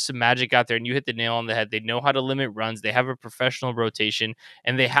 there's just some magic out there, and you hit the nail on the head. They know how to limit runs. They have a professional rotation,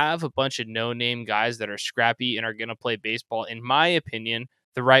 and they have a bunch of no-name guys that are scrappy and are going to play baseball, in my opinion,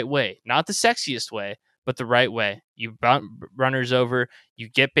 the right way. Not the sexiest way, but the right way. You bounce runners over. You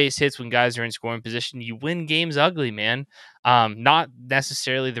get base hits when guys are in scoring position. You win games ugly, man. Not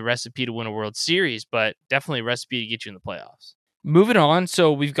necessarily the recipe to win a World Series, but definitely a recipe to get you in the playoffs. Moving on,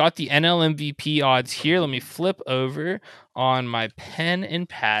 so we've got the NL MVP odds here. Let me flip over on my pen and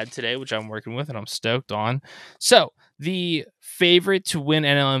pad today, which I'm working with and I'm stoked on. So the favorite to win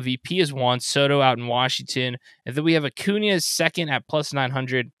NL MVP is Juan Soto out in Washington. And then we have Acuna second at plus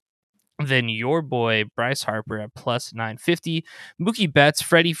 900. Then your boy Bryce Harper at plus 950, Mookie Betts,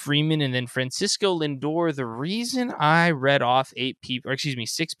 Freddie Freeman, and then Francisco Lindor. The reason I read off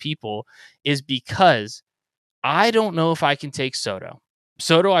 6 people is because I don't know if I can take Soto.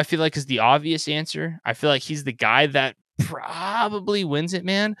 Soto, I feel like, is the obvious answer. I feel like he's the guy that probably wins it,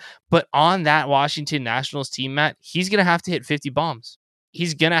 man. But on that Washington Nationals team, Matt, he's going to have to hit 50 bombs.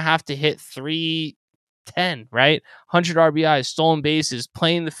 He's going to have to hit 310, right? 100 RBIs, stolen bases,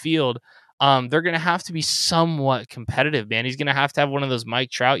 playing the field. They're going to have to be somewhat competitive, man. He's going to have one of those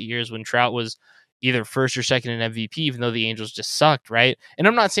Mike Trout years when Trout was either first or second in MVP, even though the Angels just sucked, right? And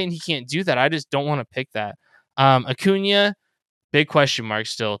I'm not saying he can't do that. I just don't want to pick that. Acuna, big question mark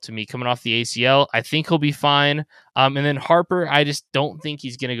still to me coming off the ACL. I think he'll be fine. And then Harper, I just don't think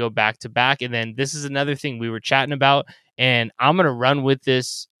he's going to go back to back. And then this is another thing we were chatting about, and I'm going to run with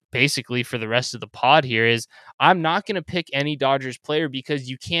this basically for the rest of the pod here is I'm not going to pick any Dodgers player because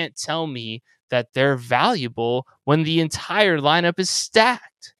you can't tell me that they're valuable when the entire lineup is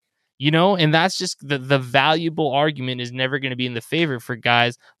stacked. And that's just the valuable argument is never going to be in the favor for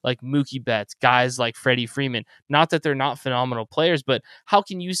guys like Mookie Betts, guys like Freddie Freeman. Not that they're not phenomenal players, but how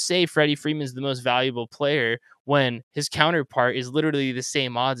can you say Freddie Freeman is the most valuable player when his counterpart is literally the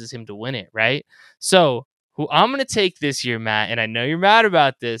same odds as him to win it, right? So who I'm going to take this year, Matt, and I know you're mad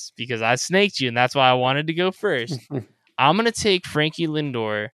about this because I snaked you, and that's why I wanted to go first. I'm going to take Frankie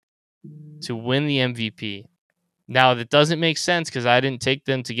Lindor to win the MVP. Now, that doesn't make sense because I didn't take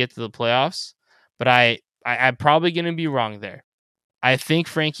them to get to the playoffs, but I'm probably going to be wrong there. I think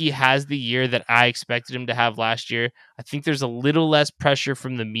Frankie has the year that I expected him to have last year. I think there's a little less pressure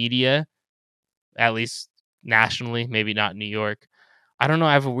from the media, at least nationally, maybe not New York. I don't know.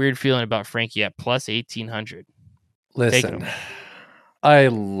 I have a weird feeling about Frankie at plus 1,800. Listen, I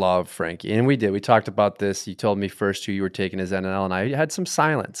love Frankie. And we talked about this. You told me first who you were taking as NL, and I had some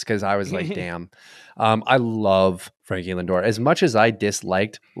silence because I was like, damn. I love Frankie Lindor. As much as I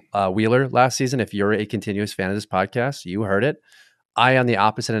disliked Wheeler last season, if you're a continuous fan of this podcast, you heard it. I, on the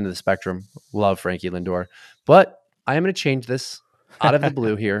opposite end of the spectrum, love Frankie Lindor. But I am going to change this out of the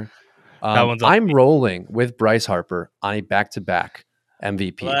blue here. I'm rolling with Bryce Harper on a back-to-back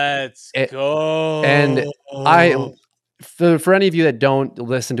MVP. Let's go. And for any of you that don't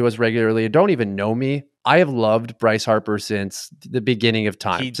listen to us regularly, don't even know me, I have loved Bryce Harper since the beginning of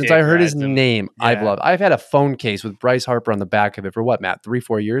time. Since I heard his name, yeah. I've had a phone case with Bryce Harper on the back of it for what, Matt,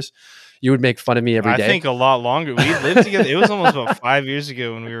 3-4 years? You would make fun of me every day. I think a lot longer. We lived together. It was almost about 5 years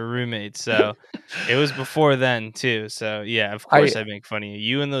ago when we were roommates. So it was before then too. So yeah, of course I make fun of you.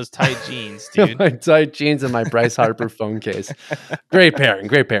 You and those tight jeans, dude. My tight jeans and my Bryce Harper phone case. Great pairing.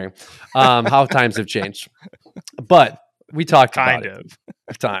 How times have changed. But we talked about it.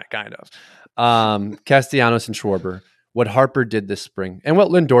 Kind of. Castellanos and Schwarber. What Harper did this spring and what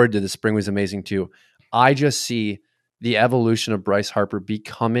Lindor did this spring was amazing too. I just see the evolution of Bryce Harper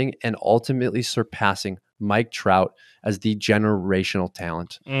becoming and ultimately surpassing Mike Trout as the generational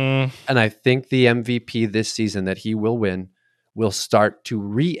talent. And I think the MVP this season that he will win will start to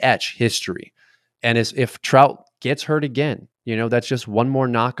re-etch history. And if Trout gets hurt again, that's just one more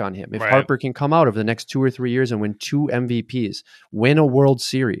knock on him. If Harper can come out over the next 2 or 3 years and win 2 MVPs, win a World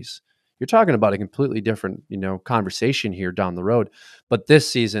Series, you're talking about a completely different, conversation here down the road. But this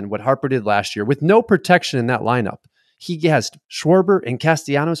season, what Harper did last year with no protection in that lineup, he has Schwarber and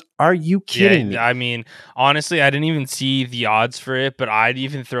Castellanos. Are you kidding me? I mean, honestly, I didn't even see the odds for it, but I'd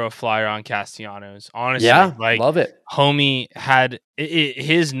even throw a flyer on Castellanos. Honestly, love it. Homie had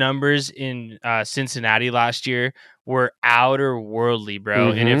his numbers in Cincinnati last year were outer worldly,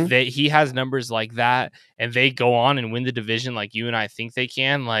 bro. Mm-hmm. And if he has numbers like that, and they go on and win the division like you and I think they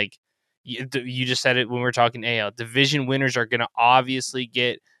can, like you just said it when we were talking AL, division winners are going to obviously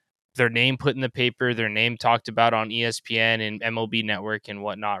get their name put in the paper, their name talked about on ESPN and MLB Network and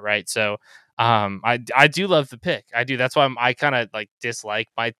whatnot, right? So I do love the pick. I do. That's why I kind of like dislike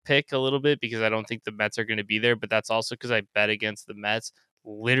my pick a little bit because I don't think the Mets are going to be there, but that's also because I bet against the Mets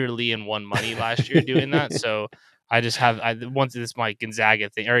literally and won money last year doing that. So I just once this my Gonzaga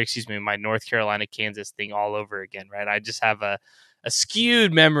thing, or excuse me, my North Carolina, Kansas thing all over again, right? I just have a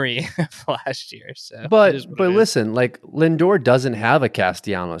skewed memory of last year. So, but listen, like Lindor doesn't have a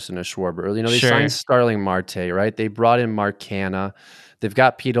Castellanos and a Schwarber. They signed Starling Marte, right? They brought in Marcana. They've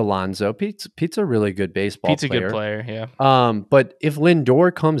got Pete Alonso. Pete's a really good baseball player. Pete's a good player, yeah. But if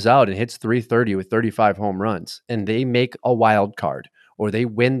Lindor comes out and hits 330 with 35 home runs and they make a wild card or they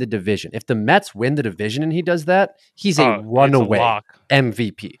win the division, if the Mets win the division and he does that, he's a runaway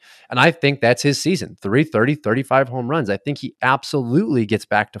MVP. And I think that's his season, 330, 35 home runs. I think he absolutely gets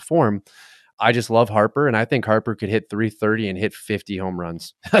back to form. I just love Harper, and I think Harper could hit 330 and hit 50 home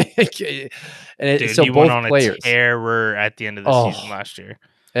runs. Dude, so he both went on players. A terror at the end of the season last year.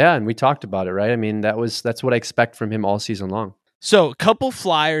 Yeah, and we talked about it, right? I mean, that's what I expect from him all season long. So, a couple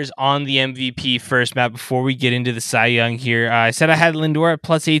flyers on the MVP first, Matt, before we get into the Cy Young here. I said I had Lindor at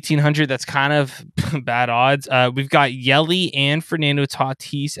plus 1,800. That's kind of bad odds. We've got Yelly and Fernando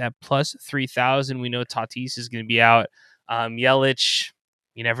Tatis at plus 3,000. We know Tatis is going to be out. Yelich,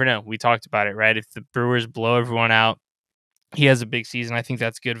 you never know. We talked about it, right? If the Brewers blow everyone out, he has a big season. I think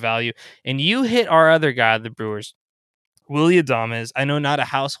that's good value. And you hit our other guy, the Brewers, Willy Adames. I know not a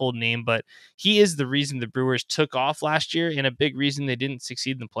household name, but he is the reason the Brewers took off last year and a big reason they didn't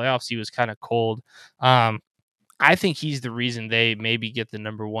succeed in the playoffs. He was kind of cold. I think he's the reason they maybe get the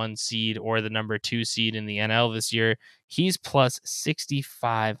number 1 seed or the number 2 seed in the NL this year. He's plus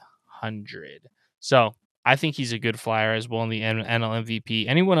 6,500. So I think he's a good flyer as well in the NL MVP.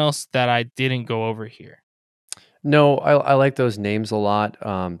 Anyone else that I didn't go over here? No, I like those names a lot.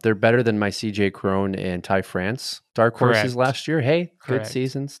 They're better than my CJ Crone and Ty France dark horses Correct. last year. Hey, good Correct.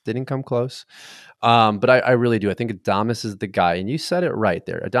 seasons, didn't come close. But I really do. I think Adames is the guy, and you said it right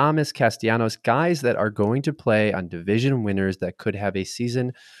there. Adames, Castellanos, guys that are going to play on division winners that could have a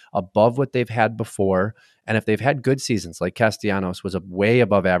season above what they've had before. And if they've had good seasons, like Castellanos was a way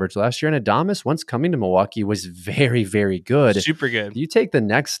above average last year, and Adames, once coming to Milwaukee, was very, very good. Super good. You take the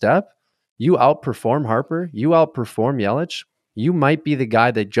next step, you outperform Harper, you outperform Yelich, you might be the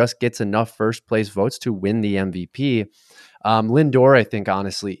guy that just gets enough first place votes to win the MVP. Lindor, I think,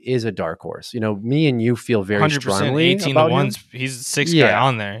 honestly, is a dark horse. Me and you feel very 100%, strongly 18 to about 1. him. He's the sixth guy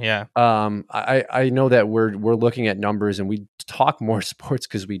on there. Yeah. I know that we're looking at numbers and we talk more sports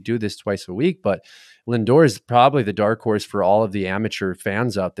because we do this twice a week, but Lindor is probably the dark horse for all of the amateur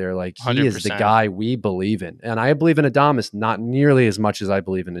fans out there. Like, he 100%. is the guy we believe in. And I believe in Adames, not nearly as much as I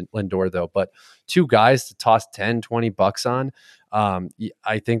believe in Lindor, though. But two guys to toss 10, $20 on,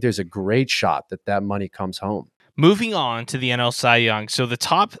 I think there's a great shot that money comes home. Moving on to the NL Cy Young. So the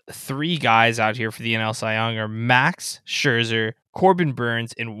top 3 guys out here for the NL Cy Young are Max Scherzer, Corbin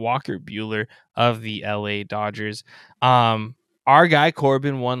Burnes, and Walker Buehler of the LA Dodgers. Our guy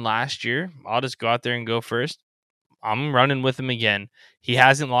Corbin won last year. I'll just go out there and go first. I'm running with him again. He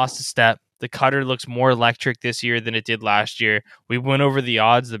hasn't lost a step. The cutter looks more electric this year than it did last year. We went over the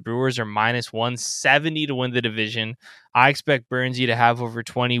odds. The Brewers are minus 170 to win the division. I expect Burnsy to have over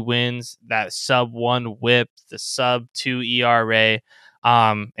 20 wins, that sub 1 whip, the sub 2 ERA.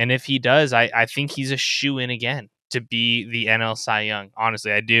 And if he does, I think he's a shoe-in again to be the NL Cy Young.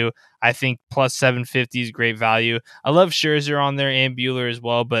 Honestly, I do. I think plus 750 is great value. I love Scherzer on there and Buehler as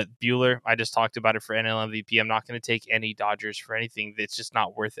well, but Buehler, I just talked about it for NL MVP. I'm not going to take any Dodgers for anything. That's just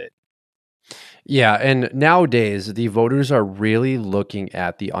not worth it. Yeah, and nowadays the voters are really looking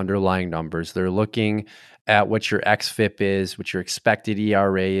at the underlying numbers. They're looking at what your xFIP is, what your expected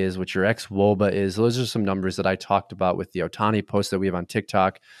ERA is, what your xWOBA is. Those are some numbers that I talked about with the Ohtani post that we have on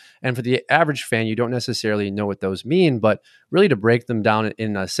TikTok. And for the average fan, you don't necessarily know what those mean, but really to break them down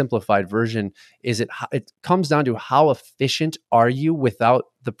in a simplified version, it comes down to how efficient are you without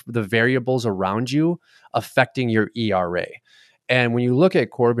the variables around you affecting your ERA. And when you look at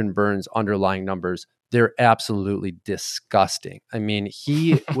Corbin Burnes' underlying numbers, they're absolutely disgusting. I mean,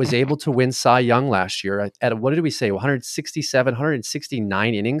 he was able to win Cy Young last year at what did we say, 167,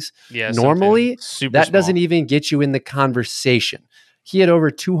 169 innings? Yeah, normally, that small. doesn't even get you in the conversation. He had over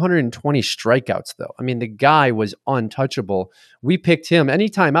 220 strikeouts, though. I mean, the guy was untouchable. We picked him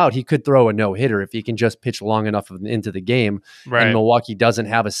anytime out. He could throw a no-hitter if he can just pitch long enough into the game. Right. And Milwaukee doesn't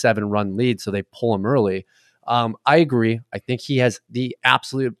have a 7-run lead, so they pull him early. I agree. I think he has the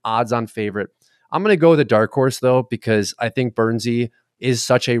absolute odds-on favorite. I'm going to go with the dark horse, though, because I think Burnsy is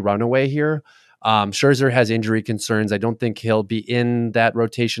such a runaway here. Scherzer has injury concerns. I don't think he'll be in that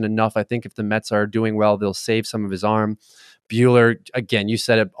rotation enough. I think if the Mets are doing well, they'll save some of his arm. Buehler, again, you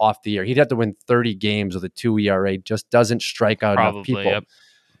said it off the year. He'd have to win 30 games with a 2 ERA. Just doesn't strike out enough people. Yep.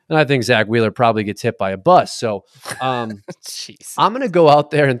 And I think Zach Wheeler probably gets hit by a bus. So I'm going to go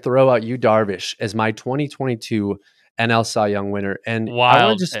out there and throw out Yu Darvish as my 2022 NL Cy Young winner. And I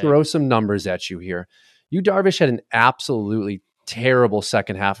want to just throw some numbers at you here. Yu Darvish had an absolutely terrible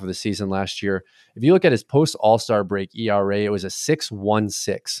second half of the season last year. If you look at his post All-Star break ERA, it was a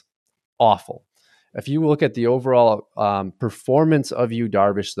 6.16. Awful. If you look at the overall performance of Yu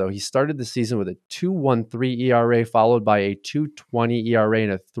Darvish, though, he started the season with a 2.13 ERA, followed by a 2.20 ERA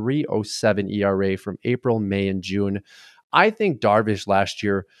and a 3.07 ERA from April, May, and June. I think Darvish last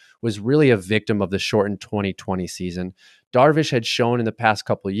year was really a victim of the shortened 2020 season. Darvish had shown in the past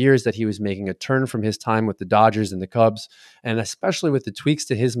couple of years that he was making a turn from his time with the Dodgers and the Cubs, and especially with the tweaks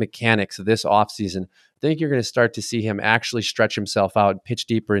to his mechanics this offseason, I think you're going to start to see him actually stretch himself out, pitch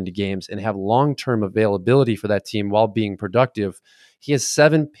deeper into games, and have long-term availability for that team while being productive. He has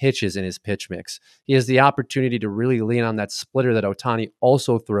 7 pitches in his pitch mix. He has the opportunity to really lean on that splitter that Ohtani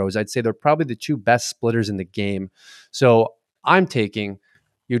also throws. I'd say they're probably the 2 best splitters in the game. So I'm taking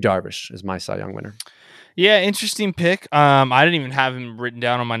Yu Darvish as my Cy Young winner. Yeah, interesting pick. I didn't even have him written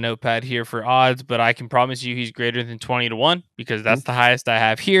down on my notepad here for odds, but I can promise you he's greater than 20-1 because that's the highest I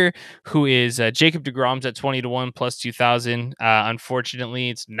have here. Who is Jacob deGrom's at 20-1 plus 2,000. Unfortunately,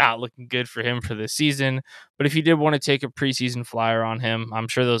 it's not looking good for him for this season. But if you did want to take a preseason flyer on him, I'm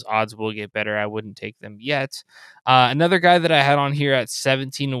sure those odds will get better. I wouldn't take them yet. Another guy that I had on here at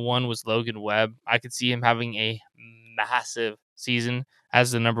 17-1 was Logan Webb. I could see him having a massive season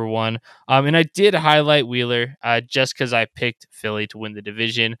as the number one. And I did highlight Wheeler just because I picked Philly to win the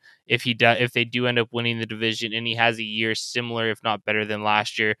division. If they do end up winning the division and he has a year similar, if not better than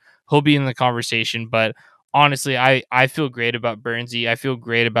last year, he'll be in the conversation. But honestly, I feel great about Bernsey. I feel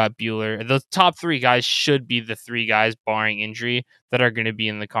great about Bueller. The top three guys should be the three guys, barring injury, that are going to be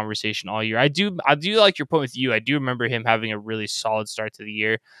in the conversation all year. I do like your point with you. I do remember him having a really solid start to the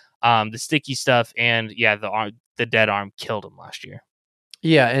year. The sticky stuff and the dead arm killed him last year.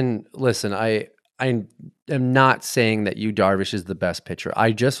 Yeah, and listen, I am not saying that Yu Darvish is the best pitcher.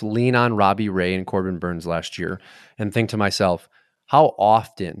 I just lean on Robbie Ray and Corbin Burns last year and think to myself, how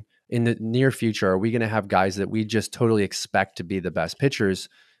often in the near future are we going to have guys that we just totally expect to be the best pitchers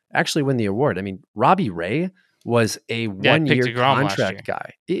actually win the award? I mean, Robbie Ray was a one-year contract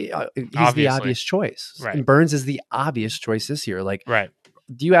guy. He's obviously the obvious choice. Right. And Burns is the obvious choice this year. Like, right.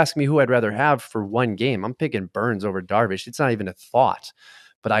 Do you ask me who I'd rather have for one game? I'm picking Burns over Darvish. It's not even a thought.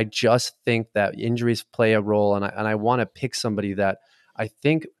 But I just think that injuries play a role, and I want to pick somebody that I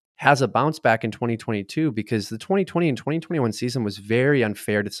think has a bounce back in 2022 because the 2020 and 2021 season was very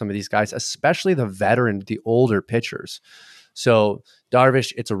unfair to some of these guys, especially the veteran, the older pitchers. So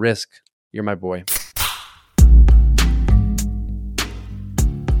Darvish, it's a risk. You're my boy.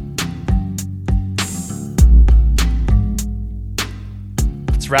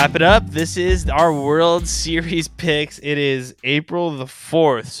 Wrap it up. This is our World Series picks. It is April the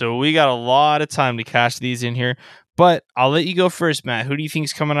 4th, so we got a lot of time to cash these in here. But I'll let you go first, Matt. Who do you think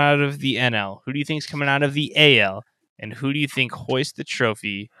is coming out of the NL? Who do you think is coming out of the AL? And who do you think hoists the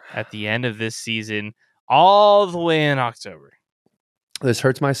trophy at the end of this season, all the way in October? This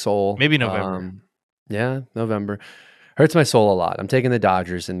hurts my soul. Maybe November. Yeah, November. Hurts my soul a lot. I'm taking the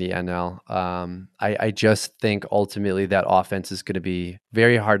Dodgers in the NL. I just think ultimately that offense is going to be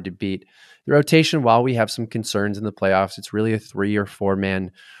very hard to beat. The rotation, while we have some concerns in the playoffs, it's really a 3 or 4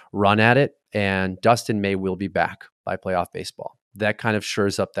 man run at it. And Dustin May will be back by playoff baseball. That kind of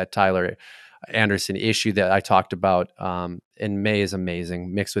shores up that Tyler Anderson issue that I talked about. And May is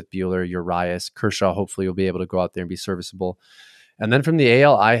amazing. Mixed with Bueller, Urias, Kershaw hopefully will be able to go out there and be serviceable. And then from the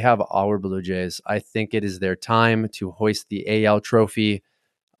AL, I have our Blue Jays. I think it is their time to hoist the AL trophy.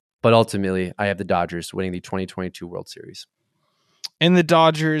 But ultimately, I have the Dodgers winning the 2022 World Series. And the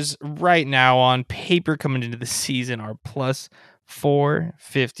Dodgers right now on paper coming into the season are plus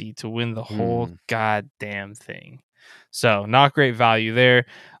 450 to win the whole goddamn thing. So not great value there.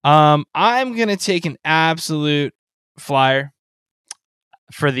 I'm going to take an absolute flyer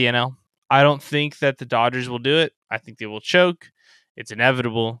for the NL. I don't think that the Dodgers will do it. I think they will choke. It's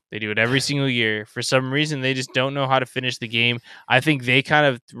inevitable. They do it every single year. For some reason, they just don't know how to finish the game. I think they kind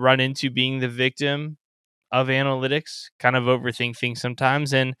of run into being the victim of analytics, kind of overthink things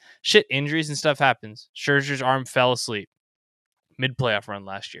sometimes, and shit, injuries and stuff happens. Scherzer's arm fell asleep mid-playoff run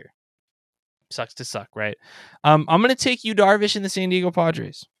last year. Sucks to suck, right? I'm going to take Yu Darvish in the San Diego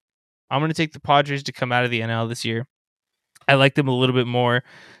Padres. I'm going to take the Padres to come out of the NL this year. I like them a little bit more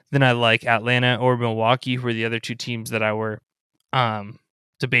than I like Atlanta or Milwaukee, who are the other two teams that I were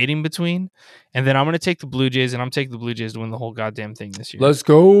debating between. And then I'm going to take the Blue Jays, and I'm taking the Blue Jays to win the whole goddamn thing this year. Let's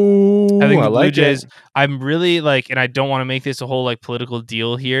go. I think the Blue Jays, I'm really and I don't want to make this a whole political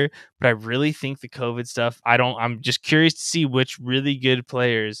deal here, but I really think the COVID stuff, I'm just curious to see which really good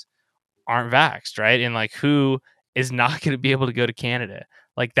players aren't vaxxed, right? And who is not going to be able to go to Canada.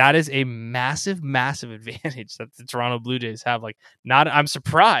 That is a massive, massive advantage that the Toronto Blue Jays have. I'm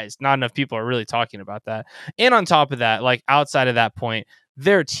surprised not enough people are really talking about that. And on top of that, outside of that point,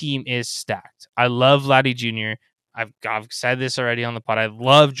 their team is stacked. I love Vladdy Jr. I've said this already on the pod. I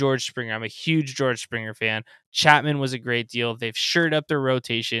love George Springer. I'm a huge George Springer fan. Chapman was a great deal. They've shored up their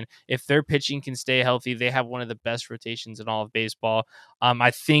rotation. If their pitching can stay healthy, they have one of the best rotations in all of baseball.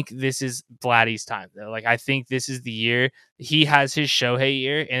 I think this is Vladdy's time, though. I think this is the year. He has his Shohei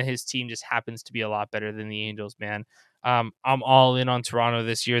year, and his team just happens to be a lot better than the Angels, man. I'm all in on Toronto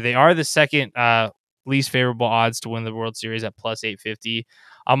this year. They are the second least favorable odds to win the World Series at plus 850.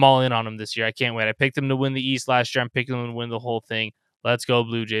 I'm all in on them this year. I can't wait. I picked them to win the East last year. I'm picking them to win the whole thing. Let's go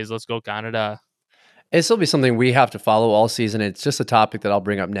Blue Jays. Let's go Canada. It'll still be something we have to follow all season. It's just a topic that I'll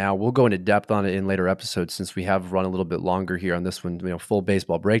bring up now. We'll go into depth on it in later episodes since we have run a little bit longer here on this one, full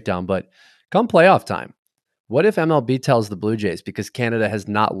baseball breakdown. But come playoff time, What if MLB tells the Blue Jays, because Canada has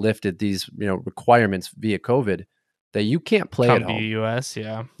not lifted these requirements via COVID, that you can't play at home? US,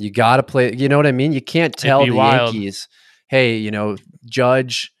 yeah. You got to play. You know what I mean? You can't tell the wild. Yankees, hey,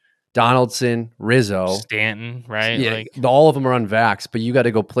 Judge, Donaldson, Rizzo, Stanton, right? Yeah, all of them are unvaxxed, but you got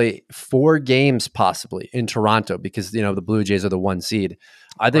to go play 4 games possibly in Toronto because the Blue Jays are the 1 seed.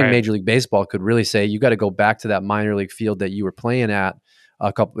 I think Major League Baseball could really say you got to go back to that minor league field that you were playing at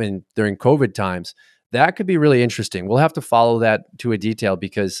during COVID times. That could be really interesting. We'll have to follow that to a detail,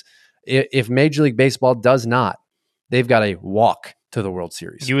 because if Major League Baseball does not, they've got a walk to the World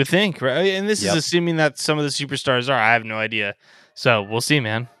Series. You would think, right? And this is assuming that some of the superstars are. I have no idea. So we'll see,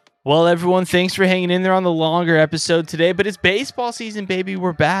 man. Well, everyone, thanks for hanging in there on the longer episode today. But it's baseball season, baby.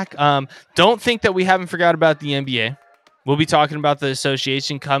 We're back. Don't think that we haven't forgot about the NBA. We'll be talking about the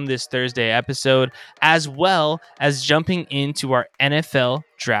association come this Thursday episode, as well as jumping into our NFL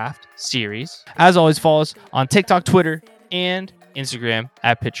draft series. As always, follow us on TikTok, Twitter, and Instagram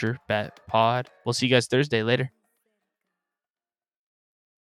at PitcherBetPod. We'll see you guys Thursday. Later.